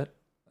one bit.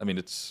 I mean,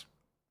 it's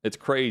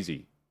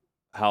crazy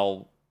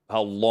how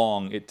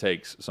long it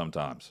takes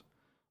sometimes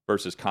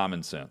versus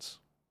common sense.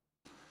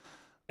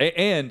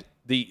 And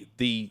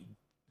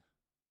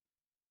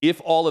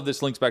if all of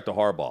this links back to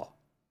Harbaugh,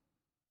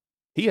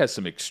 he has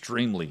some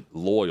extremely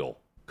loyal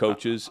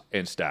coaches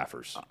and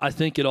staffers. I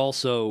think it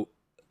also,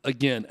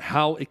 again,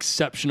 how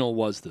exceptional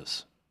was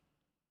this?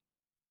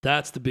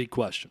 That's the big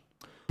question.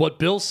 What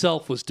Bill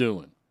Self was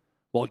doing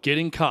while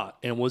getting caught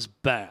and was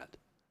bad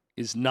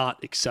is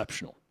not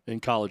exceptional in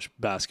college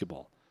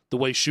basketball. The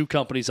way shoe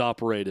companies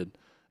operated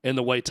and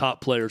the way top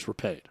players were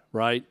paid,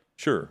 right?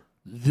 Sure.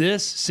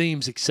 This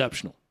seems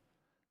exceptional.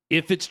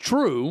 If it's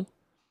true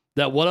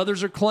that what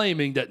others are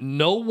claiming, that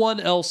no one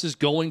else is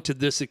going to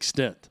this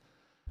extent,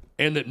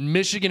 and that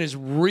Michigan is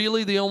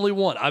really the only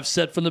one, I've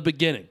said from the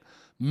beginning,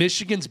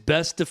 Michigan's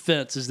best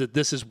defense is that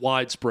this is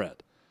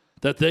widespread.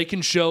 That they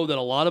can show that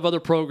a lot of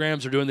other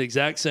programs are doing the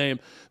exact same,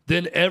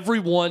 then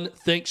everyone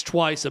thinks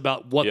twice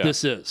about what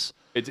this is.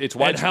 It's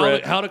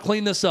widespread. And how to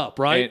clean this up,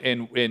 right?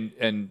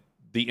 And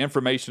the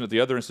information at the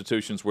other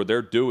institutions where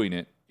they're doing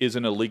it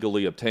isn't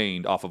illegally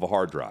obtained off of a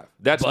hard drive.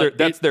 That's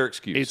their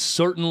excuse. It's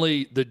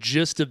certainly the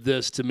gist of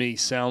this to me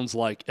sounds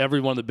like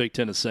everyone in the Big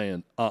Ten is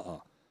saying,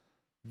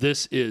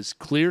 this is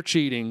clear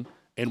cheating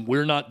and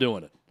we're not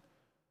doing it.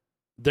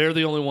 They're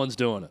the only ones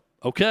doing it.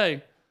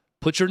 Okay.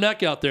 Put your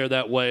neck out there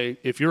that way.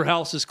 If your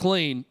house is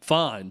clean,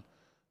 fine.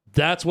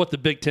 That's what the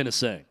Big Ten is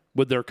saying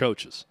with their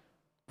coaches.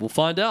 We'll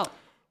find out.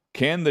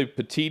 Can the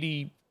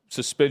Petiti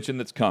suspension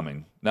that's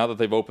coming, now that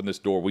they've opened this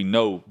door, we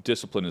know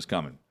discipline is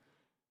coming.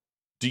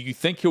 Do you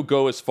think he'll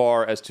go as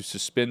far as to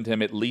suspend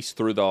him at least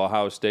through the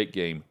Ohio State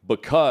game?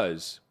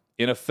 Because,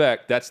 in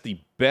effect, that's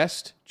the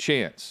best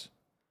chance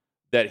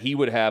that he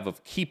would have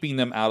of keeping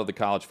them out of the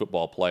college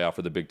football playoff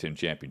or the Big Ten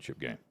championship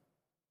game.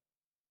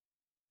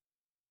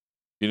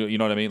 You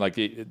know what I mean? Like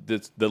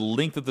the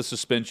length of the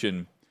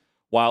suspension,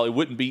 while it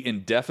wouldn't be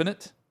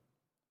indefinite,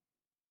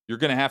 you're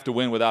going to have to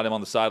win without him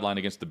on the sideline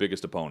against the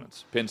biggest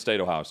opponents, Penn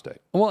State, Ohio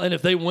State. Well, and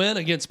if they win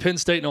against Penn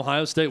State and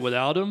Ohio State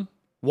without him,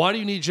 why do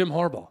you need Jim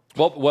Harbaugh?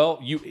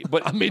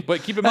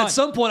 But keep in mind, at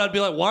some point I'd be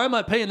like, why am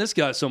I paying this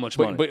guy so much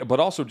money? But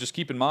also just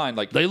keep in mind,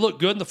 like they look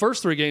good in the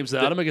first 3 games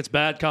without him against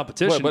bad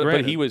competition.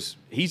 But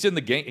he's in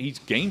the game. He's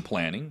game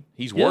planning.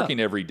 He's working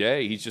every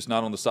day. He's just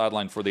not on the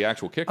sideline for the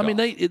actual kickoff. I mean,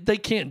 they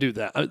can't do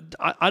that.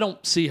 I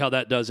don't see how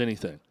that does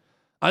anything.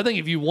 I think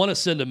if you want to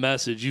send a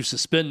message, you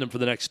suspend him for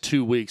the next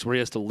 2 weeks where he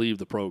has to leave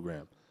the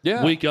program.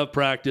 Yeah. Week of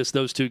practice,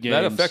 those 2 games.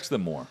 That affects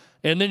them more.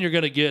 And then you're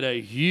going to get a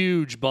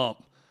huge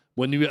bump.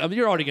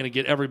 You're already going to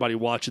get everybody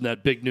watching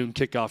that big noon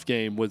kickoff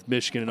game with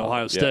Michigan and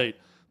Ohio State.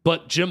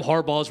 But Jim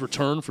Harbaugh's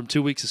return from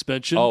 2-week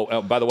suspension.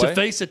 By the way, to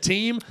face a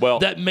team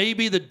that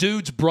maybe the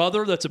dude's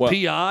brother that's a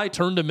PI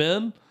turned him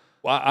in.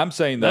 Well, I'm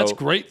saying, though, that's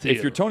great theater.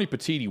 If you're Tony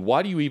Petitti,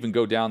 why do you even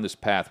go down this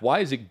path? Why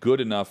is it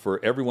good enough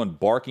for everyone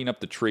barking up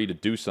the tree to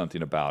do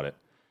something about it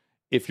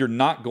if you're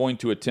not going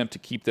to attempt to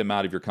keep them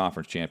out of your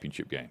conference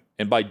championship game?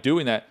 And by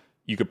doing that,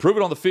 you could prove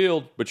it on the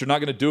field, but you're not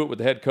going to do it with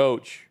the head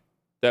coach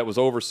that was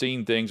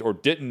overseeing things or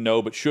didn't know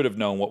but should have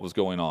known what was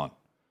going on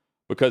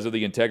because of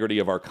the integrity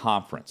of our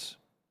conference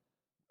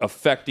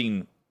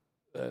affecting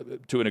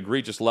to an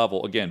egregious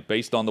level, again,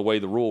 based on the way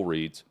the rule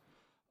reads,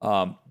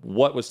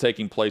 what was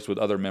taking place with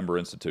other member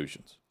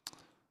institutions.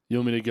 You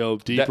want me to go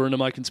deeper into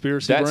my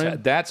conspiracy brain?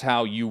 That's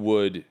how you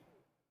would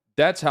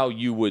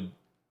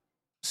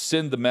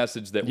send the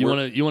message that you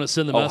want to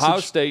send the message? Ohio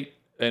State,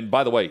 and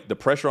by the way, the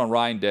pressure on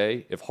Ryan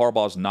Day, if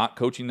Harbaugh's not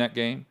coaching that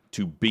game,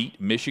 to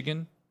beat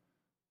Michigan,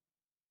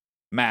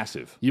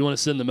 massive. You want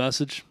to send the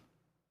message?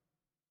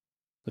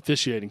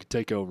 Officiating can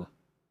take over.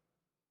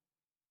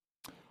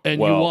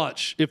 And you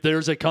watch, if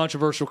there's a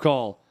controversial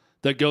call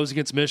that goes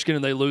against Michigan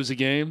and they lose a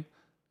game,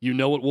 you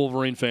know what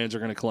Wolverine fans are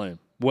going to claim,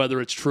 whether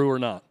it's true or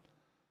not,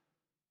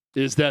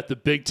 is that the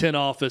Big Ten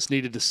office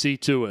needed to see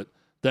to it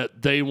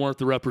that they weren't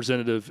the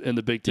representative in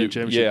the Big Ten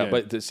championship game.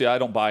 Yeah, but see, I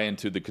don't buy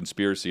into the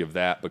conspiracy of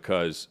that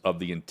because of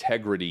the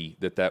integrity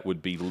that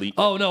would be.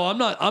 Oh, no, I'm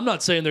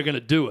not saying they're going to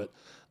do it.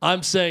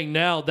 I'm saying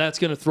now that's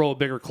going to throw a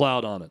bigger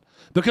cloud on it.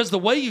 Because the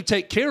way you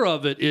take care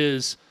of it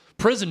is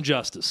prison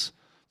justice.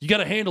 You got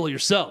to handle it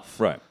yourself.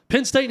 Right.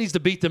 Penn State needs to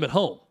beat them at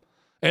home.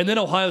 And then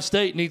Ohio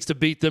State needs to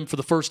beat them for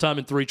the first time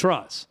in 3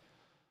 tries.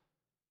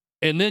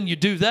 And then you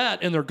do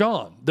that, and they're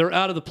gone. They're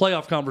out of the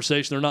playoff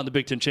conversation. They're not in the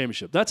Big Ten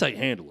championship. That's how you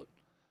handle it.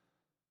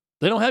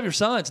 They don't have your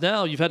signs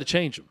now. You've had to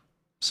change them.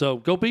 So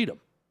go beat them.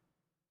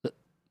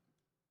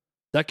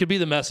 That could be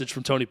the message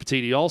from Tony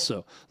Petitti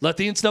also. Let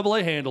the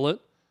NCAA handle it.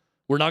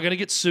 We're not going to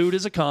get sued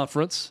as a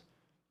conference.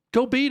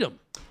 Go beat them.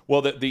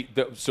 Well,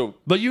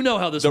 but you know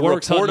how this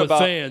works with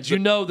fans. You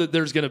know that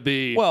there's going to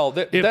be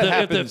if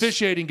the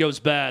officiating goes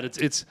bad,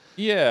 it's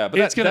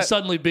going to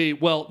suddenly be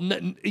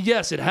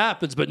yes, it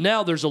happens, but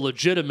now there's a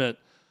legitimate.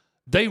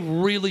 They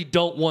really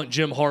don't want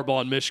Jim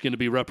Harbaugh in Michigan to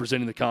be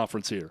representing the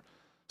conference here,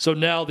 so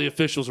now the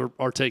officials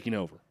are taking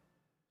over.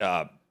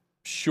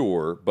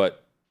 Sure,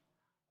 but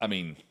I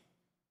mean,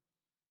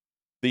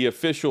 the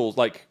officials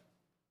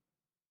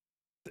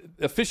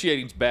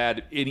officiating's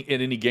bad in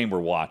any game we're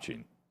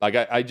watching. Like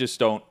I just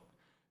don't.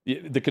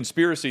 The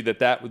conspiracy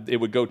that it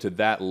would go to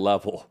that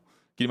level.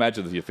 Can you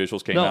imagine if the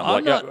officials came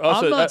out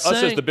us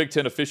as the Big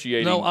Ten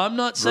officiating? No, I'm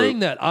not saying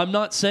that. I'm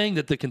not saying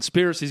that the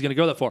conspiracy is going to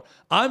go that far.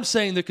 I'm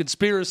saying the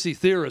conspiracy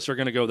theorists are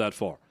going to go that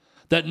far.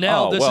 That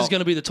now this is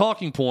going to be the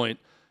talking point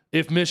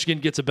if Michigan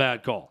gets a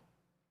bad call.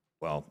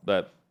 Well,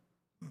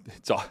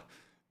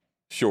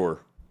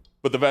 sure,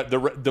 but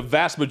the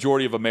vast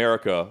majority of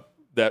America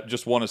that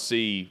just want to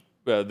see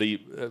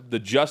the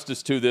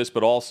justice to this,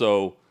 but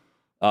also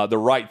the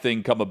right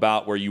thing come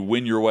about where you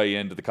win your way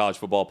into the college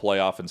football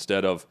playoff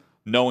instead of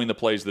knowing the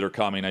plays that are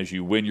coming as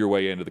you win your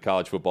way into the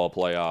college football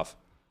playoff.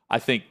 I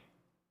think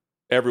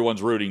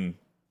everyone's rooting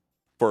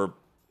for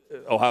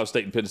Ohio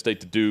State and Penn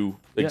State to do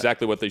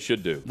exactly what they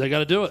should do. They got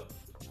to do it.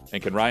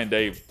 And can Ryan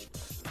Day,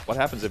 what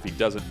happens if he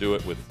doesn't do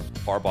it with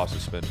Harbaugh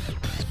suspended?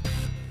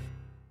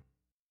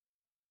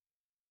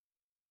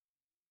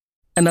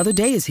 Another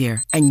day is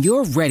here, and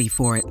you're ready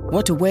for it.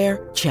 What to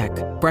wear? Check.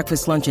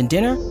 Breakfast, lunch, and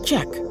dinner?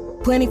 Check.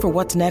 Planning for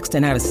what's next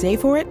and how to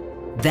save for it?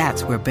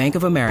 That's where Bank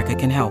of America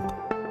can help.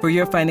 For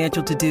your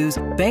financial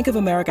to-dos, Bank of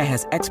America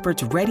has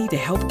experts ready to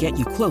help get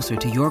you closer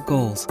to your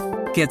goals.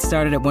 Get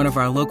started at one of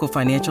our local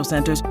financial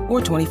centers or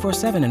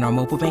 24/7 in our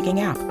mobile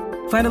banking app.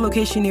 Find a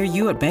location near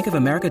you at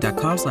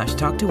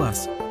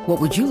bankofamerica.com/talktous.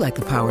 What would you like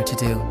the power to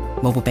do?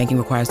 Mobile banking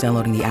requires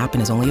downloading the app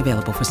and is only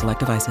available for select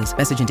devices.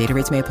 Message and data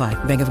rates may apply.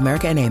 Bank of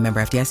America NA, member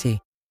FDIC.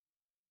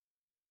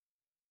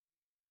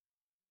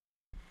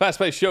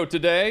 Fast-paced show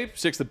today,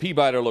 6th the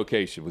Peabody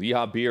location with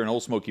Yeehaw Beer and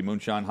Old Smoky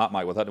Moonshine, Hot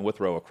Mike with Hutton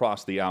Withrow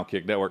across the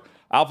Outkick Network.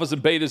 Alphas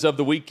and betas of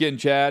the weekend,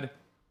 Chad.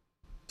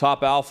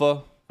 Top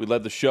alpha, we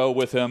led the show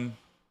with him.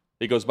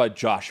 He goes by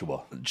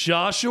Joshua.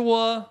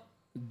 Joshua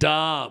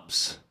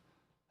Dobbs.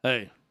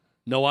 Hey,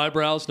 no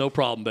eyebrows, no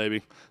problem,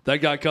 baby. That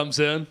guy comes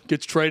in,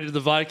 gets traded to the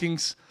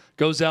Vikings,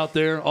 goes out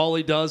there. All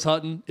he does,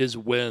 Hutton, is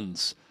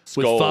wins.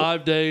 Skull. With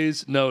 5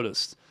 days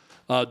notice.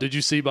 Did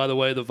you see, by the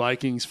way, the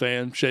Vikings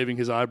fan shaving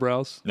his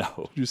eyebrows?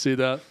 No. Did you see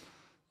that?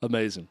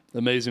 Amazing.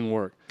 Amazing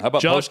work. How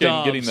about Josh postgame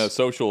Dobbs, getting the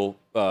social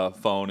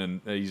phone, and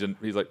he's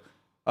like,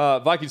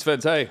 Vikings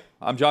fans, hey,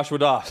 I'm Joshua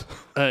Dobbs.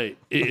 Hey,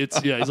 he's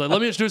like,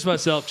 let me introduce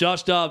myself.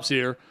 Josh Dobbs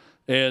here,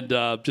 and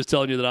just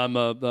telling you that I'm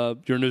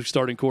your new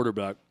starting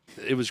quarterback.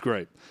 It was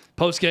great.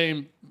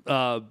 Postgame,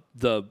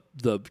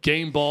 the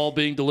game ball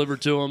being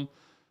delivered to him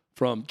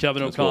from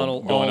Kevin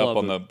O'Connell, going all up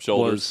of on it the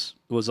shoulders.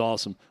 was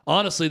awesome.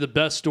 Honestly, the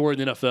best story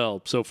in the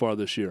NFL so far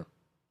this year.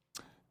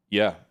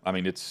 Yeah, I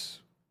mean, it's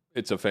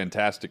a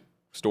fantastic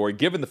story,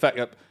 given the fact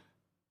that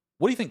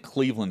what do you think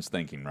Cleveland's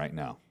thinking right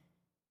now?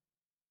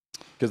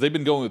 Because they've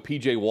been going with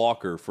P.J.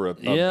 Walker for a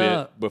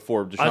bit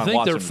before Deshaun Watson. I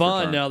think they're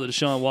fine returned. now that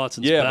Deshaun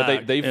Watson's Yeah, back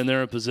but they've and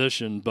they're in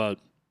position, but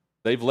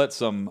they've let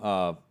some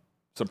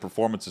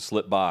performances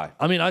slip by.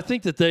 I mean, I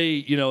think that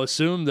they,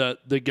 assume that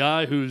the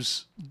guy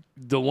who's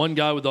the one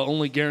guy with the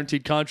only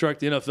guaranteed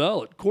contract in the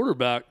NFL at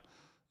quarterback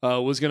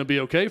was going to be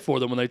okay for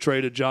them when they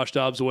traded Josh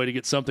Dobbs away to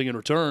get something in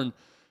return,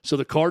 so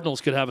the Cardinals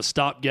could have a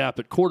stopgap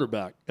at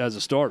quarterback as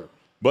a starter.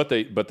 But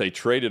they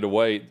traded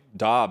away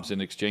Dobbs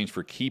in exchange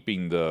for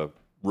keeping the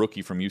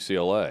rookie from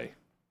UCLA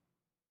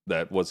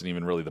that wasn't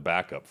even really the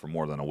backup for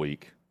more than a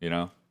week.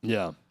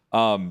 Yeah.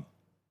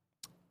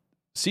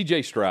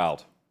 C.J.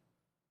 Stroud,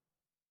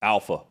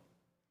 alpha,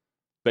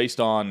 based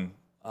on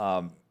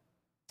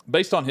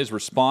his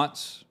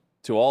response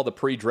to all the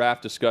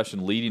pre-draft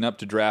discussion leading up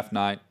to draft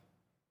night.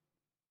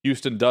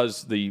 Houston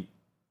does the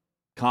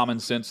common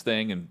sense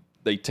thing, and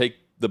they take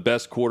the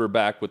best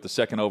quarterback with the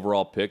second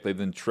overall pick. They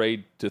then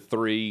trade to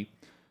 3.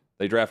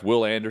 They draft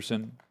Will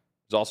Anderson,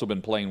 who's also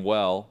been playing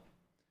well.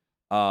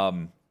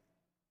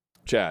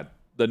 Chad,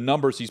 the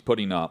numbers he's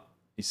putting up,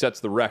 he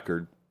sets the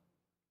record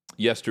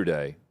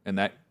yesterday, and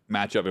that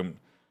matchup, and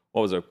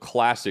what was a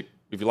classic,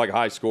 if you like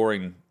high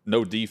scoring,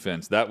 no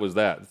defense, that was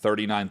that,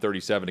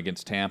 39-37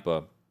 against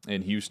Tampa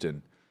in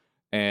Houston,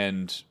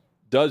 and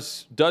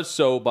does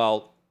so by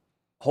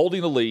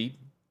holding the lead.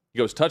 He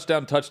goes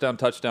touchdown, touchdown,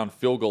 touchdown,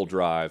 field goal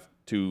drive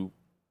to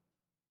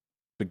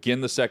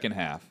begin the second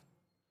half.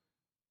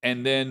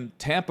 And then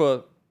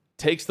Tampa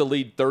takes the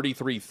lead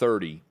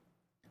 33-30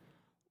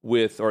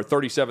 or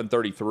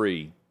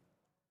 37-33.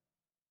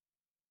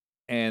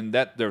 And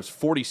there's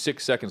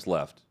 46 seconds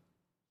left.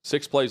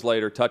 6 plays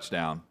later,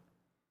 touchdown.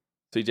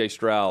 C.J.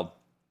 Stroud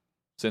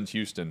sends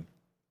Houston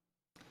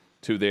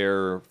to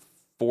their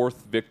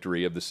 4th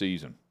victory of the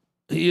season.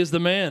 He is the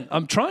man.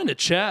 I'm trying to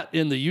chat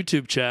in the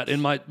YouTube chat,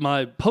 and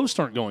my posts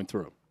aren't going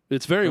through.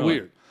 It's very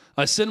weird.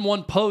 I send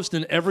one post,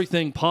 and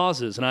everything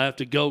pauses, and I have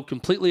to go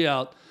completely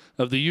out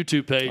of the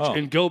YouTube page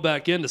and go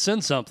back in to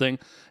send something,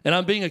 and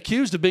I'm being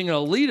accused of being an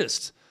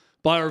elitist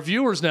by our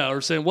viewers now,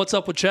 or saying, what's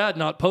up with Chad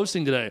not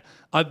posting today?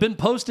 I've been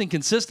posting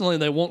consistently,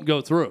 and they won't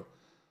go through.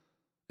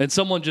 And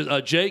someone,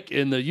 Jake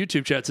in the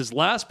YouTube chat says,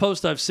 last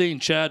post I've seen,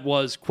 Chad,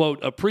 was,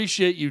 quote,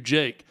 appreciate you,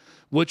 Jake,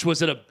 which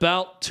was at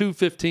about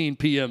 2:15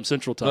 p.m.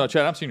 Central Time. No,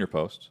 Chad, I've seen your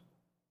posts.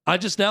 I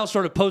just now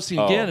started posting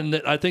again,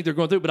 and I think they're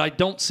going through, but I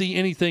don't see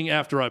anything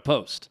after I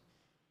post.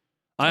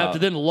 I have to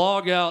then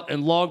log out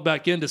and log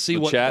back in to see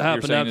what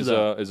happened after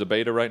that. Is a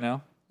beta right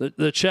now?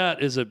 The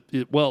chat is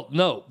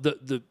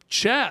the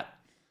chat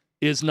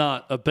is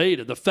not a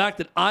beta. The fact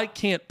that I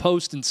can't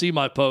post and see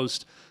my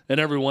post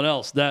and everyone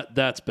else,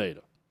 that's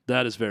beta.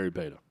 That is very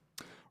beta.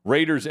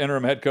 Raiders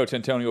interim head coach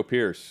Antonio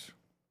Pierce,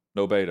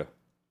 no beta.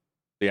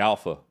 The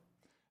alpha.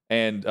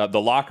 And the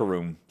locker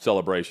room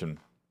celebration,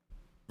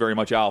 very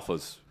much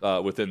alphas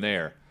within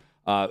there.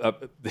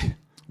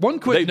 One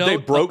quick note. They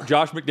broke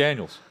Josh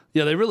McDaniels.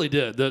 Yeah, they really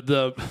did.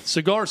 The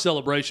cigar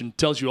celebration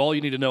tells you all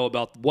you need to know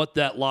about what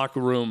that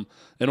locker room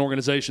and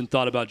organization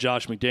thought about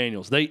Josh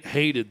McDaniels. They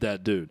hated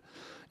that dude.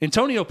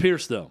 Antonio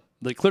Pierce, though,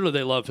 clearly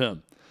they love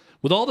him.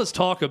 With all this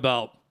talk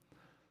about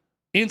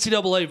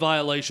NCAA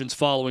violations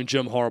following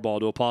Jim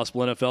Harbaugh to a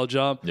possible NFL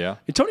job,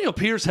 Antonio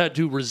Pierce had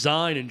to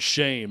resign in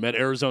shame at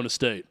Arizona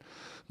State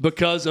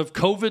because of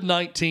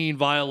COVID-19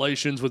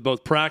 violations with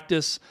both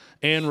practice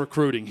and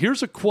recruiting.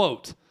 Here's a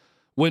quote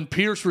when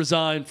Pierce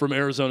resigned from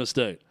Arizona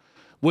State.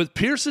 With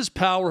Pierce's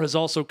power has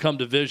also come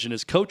division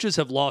as coaches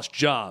have lost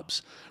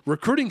jobs.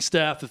 Recruiting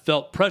staff have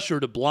felt pressure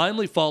to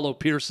blindly follow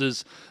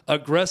Pierce's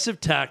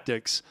aggressive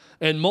tactics,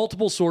 and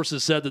multiple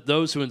sources said that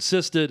those who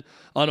insisted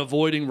on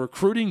avoiding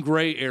recruiting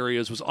gray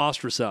areas was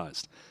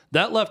ostracized.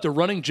 That left a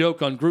running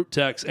joke on group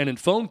texts and in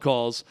phone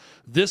calls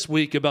this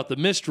week about the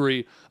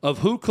mystery of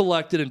who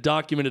collected and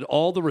documented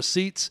all the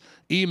receipts,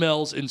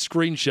 emails, and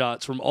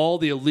screenshots from all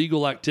the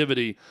illegal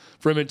activity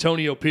from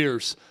Antonio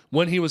Pierce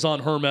when he was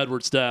on Herm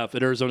Edwards' staff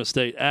at Arizona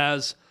State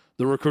as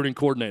the recruiting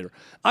coordinator.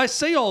 I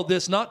say all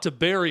this not to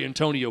bury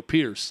Antonio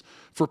Pierce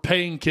for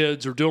paying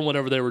kids or doing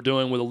whatever they were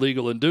doing with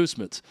illegal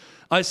inducements.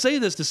 I say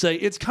this to say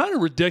it's kind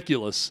of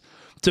ridiculous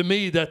to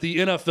me that the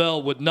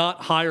NFL would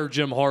not hire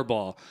Jim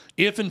Harbaugh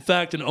if, in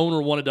fact, an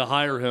owner wanted to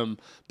hire him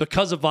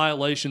because of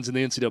violations in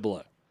the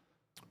NCAA.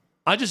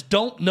 I just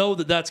don't know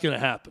that that's going to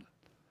happen.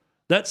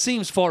 That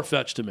seems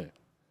far-fetched to me,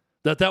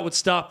 that would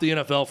stop the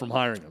NFL from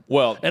hiring him.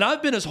 Well, and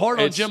I've been as hard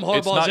on Jim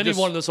Harbaugh as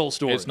anyone in this whole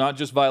story. It's not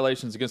just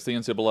violations against the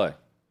NCAA.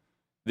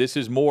 This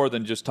is more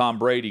than just Tom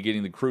Brady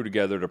getting the crew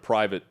together at a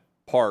private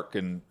park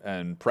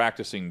and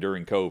practicing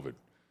during COVID.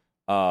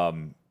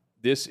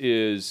 This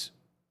is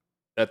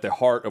at the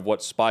heart of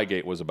what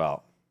Spygate was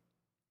about.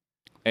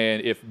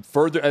 And if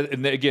further,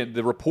 and again,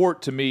 the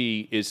report to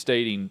me is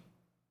stating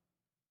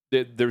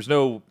that there's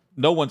no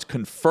one's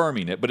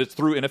confirming it, but it's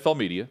through NFL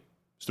media.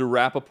 It's through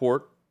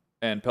Rappaport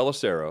and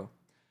Pelissero.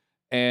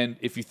 And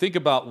if you think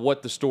about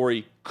what the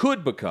story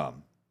could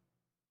become,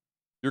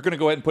 you're going to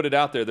go ahead and put it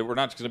out there that we're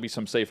not just going to be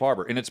some safe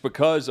harbor. And it's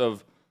because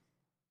of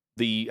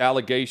the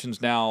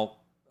allegations now,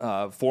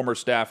 former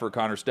staffer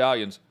Connor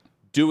Stallions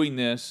doing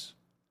this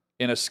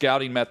in a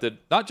scouting method,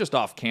 not just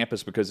off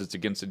campus because it's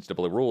against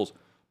NCAA rules,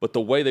 but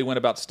the way they went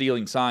about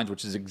stealing signs,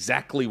 which is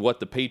exactly what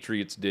the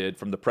Patriots did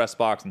from the press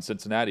box in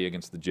Cincinnati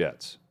against the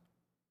Jets.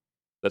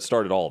 That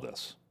started all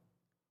this.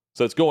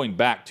 So it's going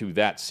back to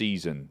that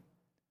season.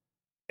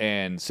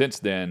 And since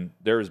then,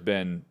 there has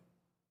been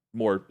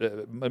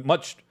a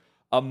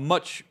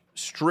much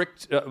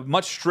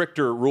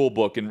stricter rule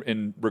book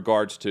in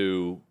regards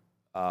to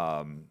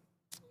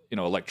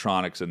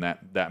electronics and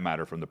that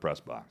matter from the press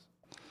box.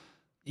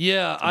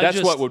 Yeah,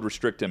 that's what would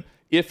restrict him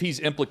if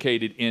he's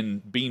implicated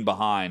in being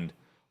behind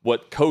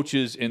what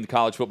coaches in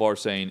college football are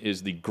saying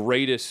is the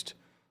greatest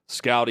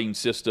scouting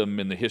system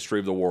in the history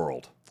of the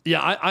world.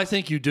 Yeah, I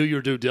think you do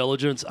your due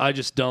diligence. I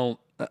just don't.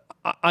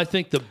 I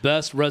think the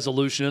best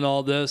resolution in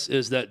all this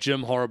is that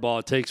Jim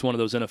Harbaugh takes one of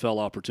those NFL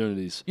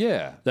opportunities.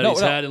 Yeah,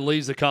 he's had and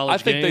leaves the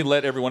college game. I think they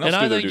let everyone else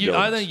do their due diligence.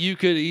 I think you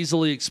could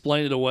easily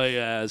explain it away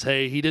as,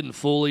 hey, he didn't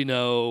fully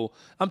know.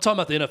 I'm talking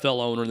about the NFL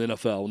owner in the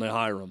NFL when they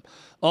hire him.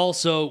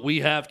 Also, we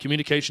have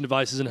communication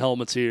devices and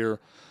helmets here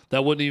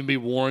that wouldn't even be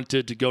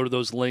warranted to go to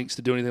those links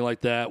to do anything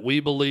like that.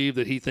 We believe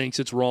that he thinks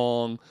it's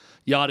wrong,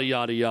 yada,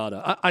 yada,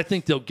 yada. I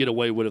think they'll get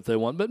away with it if they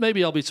want, but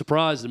maybe I'll be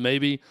surprised and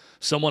maybe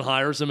someone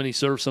hires him and he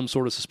serves some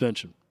sort of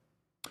suspension.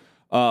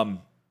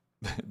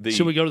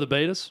 Should we go to the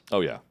betas?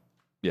 Oh, yeah.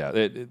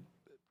 Yeah.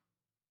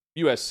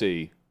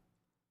 USC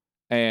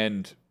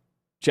and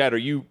Chad, are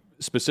you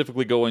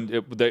specifically going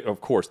 – of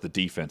course, the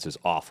defense is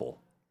awful.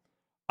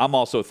 I'm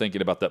also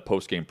thinking about that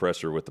post-game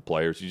presser with the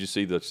players. You just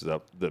see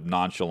the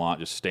nonchalant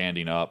just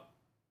standing up,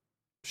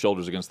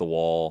 shoulders against the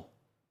wall.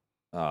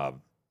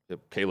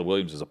 Caleb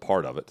Williams is a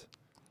part of it.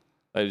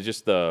 It's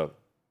just they're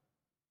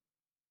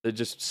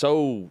just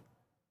so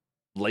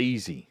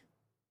lazy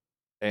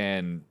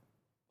and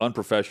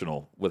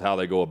unprofessional with how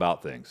they go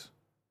about things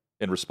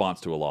in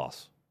response to a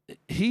loss.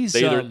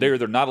 They're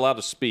either not allowed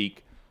to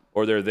speak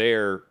or they're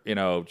there,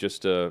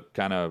 just to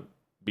kind of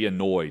be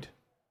annoyed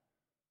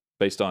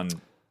based on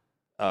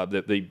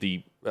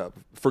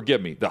forgive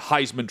me, the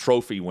Heisman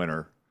Trophy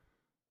winner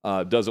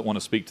doesn't want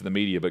to speak to the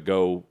media but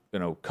go,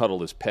 cuddle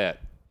his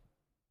pet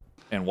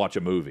and watch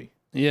a movie.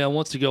 Yeah,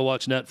 wants to go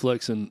watch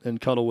Netflix and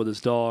cuddle with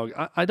his dog.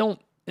 I don't.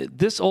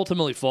 This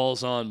ultimately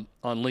falls on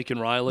Lincoln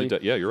Riley.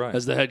 Yeah, you're right.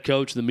 As the head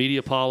coach, the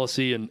media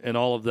policy and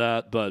all of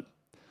that. But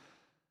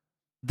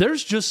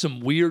there's just some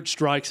weird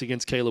strikes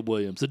against Caleb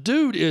Williams. The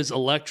dude is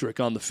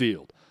electric on the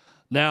field.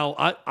 Now,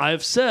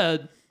 I've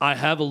said I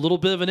have a little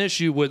bit of an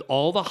issue with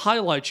all the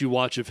highlights you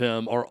watch of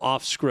him are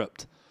off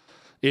script.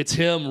 It's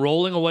him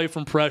rolling away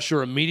from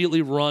pressure,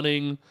 immediately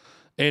running,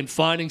 and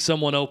finding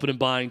someone open and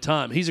buying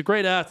time. He's a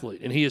great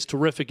athlete, and he is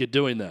terrific at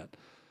doing that.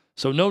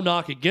 So no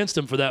knock against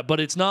him for that,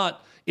 but it's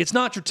not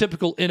your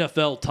typical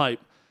NFL-type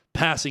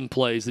passing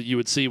plays that you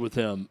would see with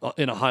him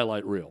in a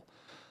highlight reel.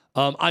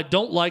 I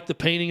don't like the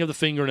painting of the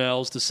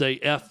fingernails to say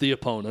F the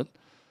opponent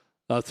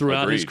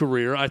throughout his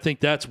career. I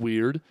think that's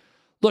weird.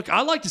 Look,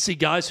 I like to see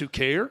guys who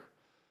care.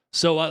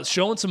 So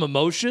showing some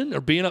emotion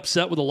or being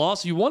upset with a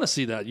loss, you want to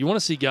see that. You want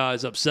to see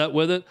guys upset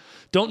with it.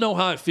 Don't know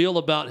how I feel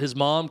about his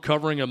mom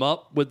covering him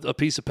up with a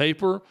piece of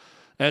paper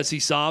as he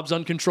sobs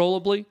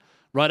uncontrollably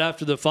right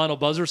after the final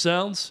buzzer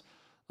sounds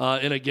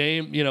in a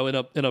game,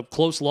 in a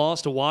close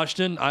loss to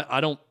Washington.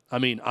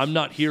 I'm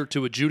not here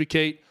to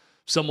adjudicate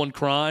someone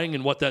crying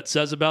and what that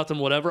says about them,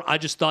 whatever. I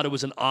just thought it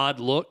was an odd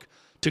look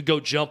to go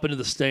jump into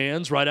the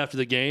stands right after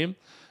the game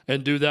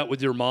and do that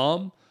with your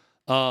mom.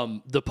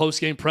 The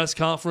post-game press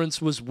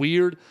conference was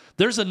weird.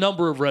 There's a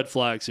number of red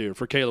flags here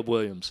for Caleb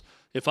Williams.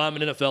 If I'm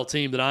an NFL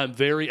team, that I'm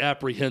very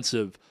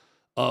apprehensive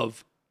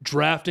of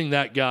drafting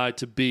that guy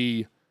to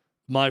be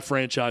my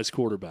franchise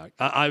quarterback.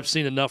 I've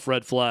seen enough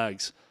red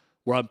flags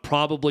where I'm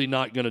probably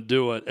not going to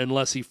do it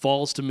unless he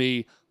falls to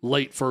me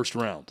late first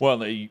round.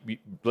 Well,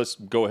 let's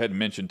go ahead and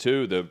mention,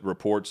 too, the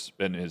reports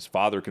and his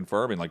father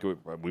confirming,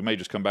 we may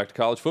just come back to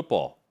college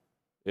football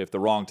if the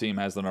wrong team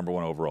has the number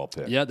 1 overall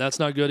pick. Yeah, that's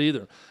not good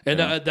either. And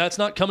that's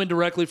not coming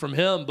directly from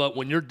him, but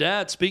when your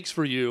dad speaks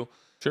for you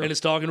and is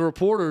talking to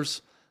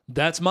reporters,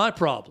 that's my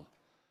problem.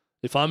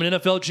 If I'm an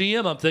NFL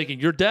GM, I'm thinking,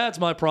 your dad's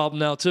my problem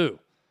now too,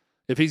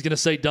 if he's going to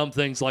say dumb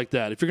things like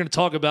that. If you're going to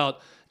talk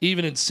about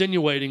even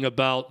insinuating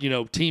about,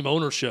 team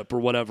ownership or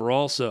whatever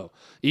also,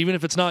 even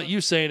if it's not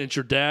you saying it's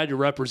your dad, your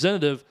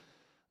representative,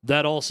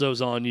 that also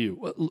is on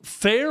you.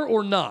 Fair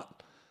or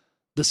not,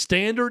 the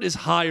standard is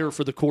higher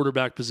for the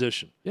quarterback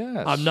position.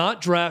 Yes. I'm not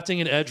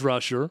drafting an edge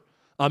rusher.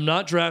 I'm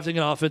not drafting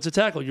an offensive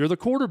tackle. You're the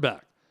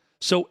quarterback.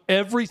 So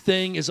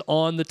everything is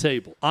on the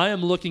table. I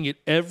am looking at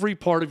every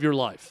part of your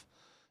life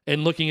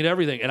and looking at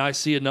everything, and I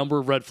see a number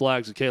of red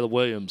flags with Caleb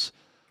Williams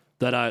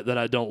that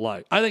I don't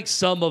like. I think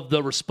some of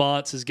the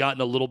response has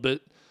gotten a little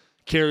bit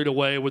carried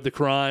away with the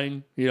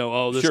crying.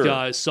 This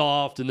guy is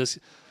soft and this.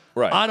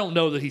 Right. I don't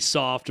know that he's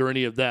soft or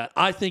any of that.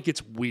 I think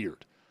it's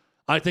weird.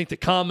 I think the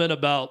comment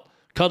about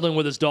cuddling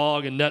with his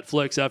dog and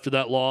Netflix after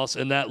that loss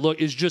and that look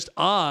is just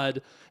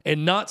odd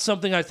and not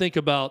something I think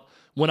about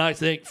when I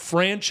think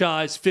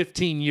franchise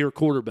 15-year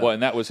quarterback. Well,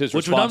 and that was his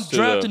response. Which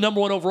when I'm drafted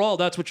number 1 overall,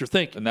 that's what you're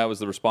thinking. And that was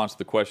the response to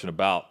the question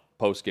about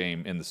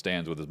post-game in the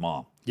stands with his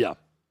mom. Yeah.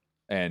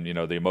 And,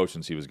 the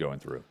emotions he was going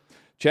through.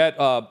 Chad,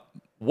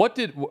 why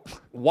did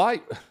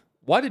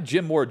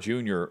Jim Moore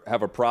Jr.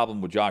 have a problem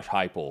with Josh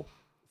Heupel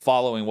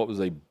following what was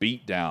a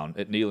beatdown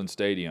at Neyland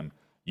Stadium,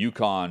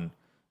 UConn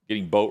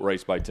getting boat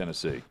raced by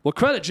Tennessee? Well,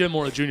 credit Jim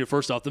Moore Jr.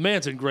 first off. The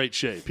man's in great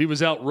shape. He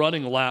was out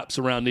running laps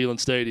around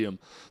Neyland Stadium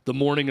the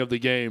morning of the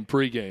game,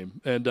 pregame,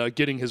 and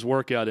getting his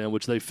workout in,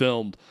 which they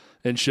filmed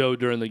and showed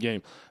during the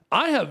game.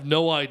 I have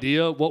no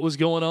idea what was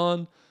going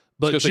on.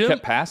 But because they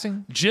kept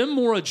passing? Jim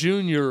Moore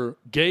Jr.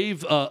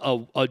 gave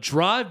a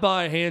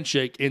drive-by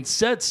handshake and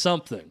said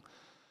something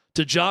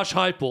to Josh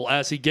Heupel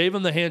as he gave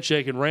him the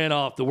handshake and ran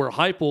off, to where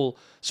Heupel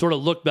sort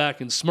of looked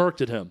back and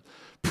smirked at him.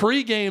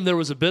 Pre-game, there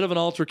was a bit of an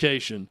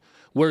altercation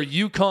where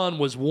UConn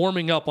was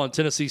warming up on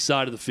Tennessee's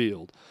side of the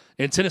field,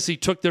 and Tennessee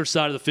took their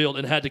side of the field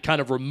and had to kind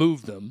of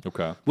remove them,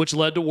 which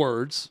led to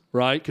words,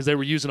 right? Because they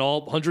were using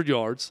all 100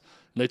 yards,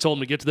 and they told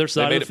them to get to their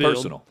side of the field. They made it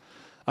personal.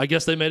 I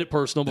guess they made it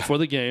personal before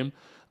the game.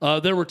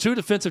 There were 2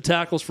 defensive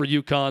tackles for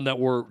UConn that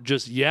were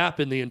just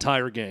yapping the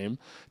entire game.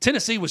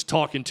 Tennessee was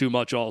talking too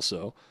much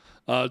also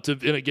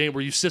in a game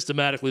where you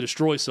systematically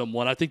destroy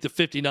someone. I think the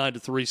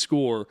 59-3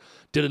 score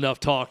did enough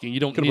talking. You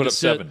don't need to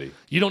sit. 70.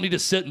 You don't need to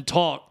sit and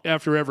talk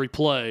after every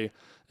play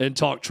and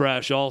talk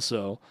trash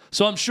also.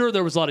 So I'm sure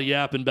there was a lot of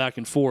yapping back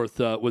and forth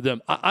with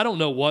them. I don't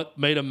know what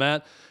made them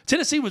mad.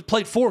 Tennessee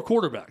played 4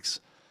 quarterbacks.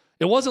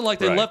 It wasn't like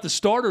they left the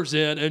starters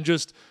in and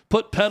just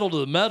put pedal to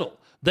the metal.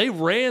 They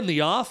ran the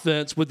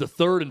offense with the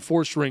 3rd and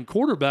 4th string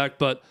quarterback,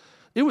 but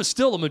it was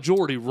still a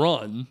majority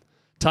run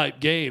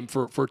type game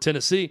for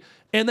Tennessee.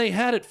 And they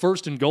had it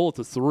 1st and goal at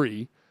the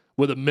 3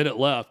 with a minute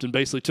left and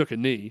basically took a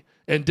knee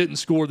and didn't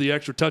score the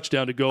extra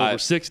touchdown to go over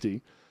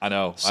 60. I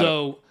know.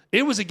 So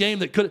it was a game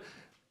that could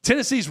 –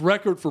 Tennessee's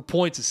record for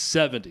points is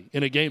 70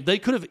 in a game. They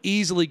could have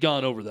easily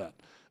gone over that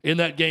in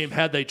that game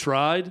had they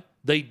tried.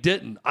 They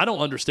didn't. I don't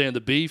understand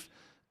the beef.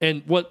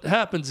 And what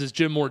happens is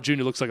Jim Moore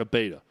Jr. looks like a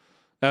beta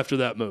after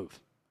that move.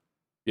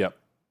 Yep.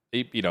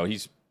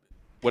 He's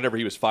whenever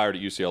he was fired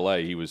at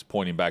UCLA, he was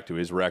pointing back to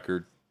his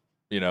record,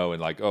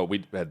 and like, oh,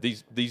 we had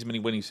these many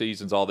winning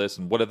seasons, all this,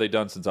 and what have they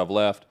done since I've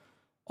left?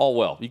 All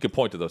well. You could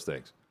point to those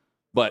things.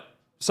 But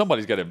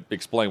somebody's got to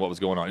explain what was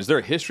going on. Is there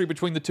a history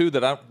between the two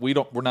that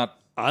we're not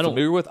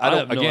familiar with? I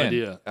have no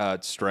idea.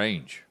 It's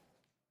strange.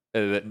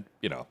 And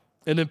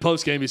then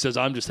post game he says,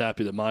 "I'm just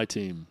happy that my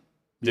team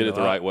did it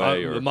the right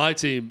way." My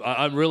team,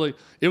 I'm really.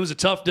 It was a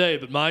tough day,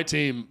 but my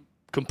team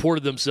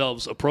comported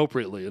themselves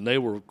appropriately, and they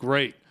were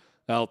great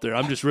out there.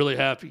 I'm just really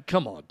happy.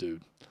 Come on,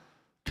 dude.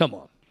 Come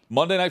on.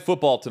 Monday Night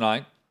Football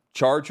tonight.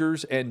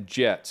 Chargers and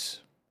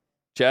Jets.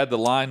 Chad, the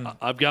line.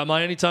 I've got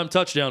my anytime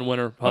touchdown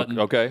winner, Hutton.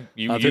 Okay.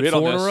 You I've hit 4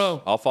 on this. in a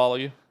row. I'll follow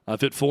you.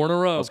 I've hit 4 in a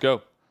row. Let's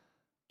go.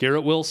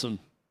 Garrett Wilson,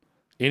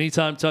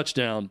 anytime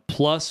touchdown,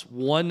 plus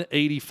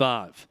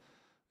 185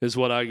 is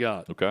what I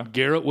got. Okay.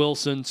 Garrett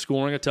Wilson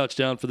scoring a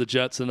touchdown for the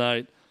Jets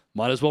tonight.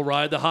 Might as well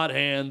ride the hot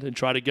hand and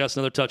try to guess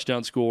another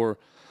touchdown score.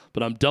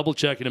 But I'm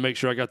double-checking to make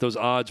sure I got those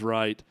odds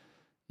right.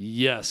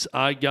 Yes,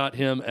 I got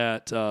him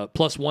at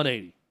plus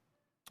 180.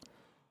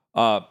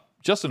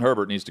 Justin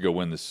Herbert needs to go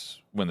win this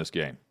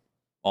game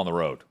on the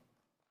road.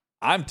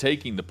 I'm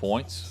taking the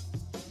points.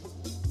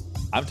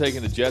 I'm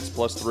taking the Jets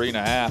plus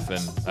 3.5,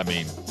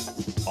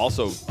 and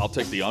also I'll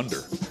take the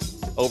under.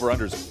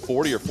 Over/under is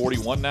 40 or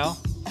 41 now.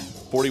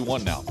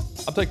 41 now.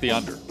 I'll take the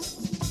under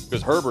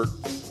because Herbert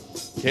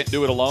can't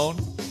do it alone,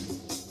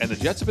 and the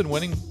Jets have been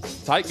winning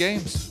tight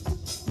games.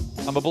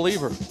 I'm a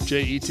believer.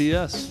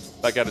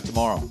 JETS. Back at it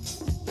tomorrow.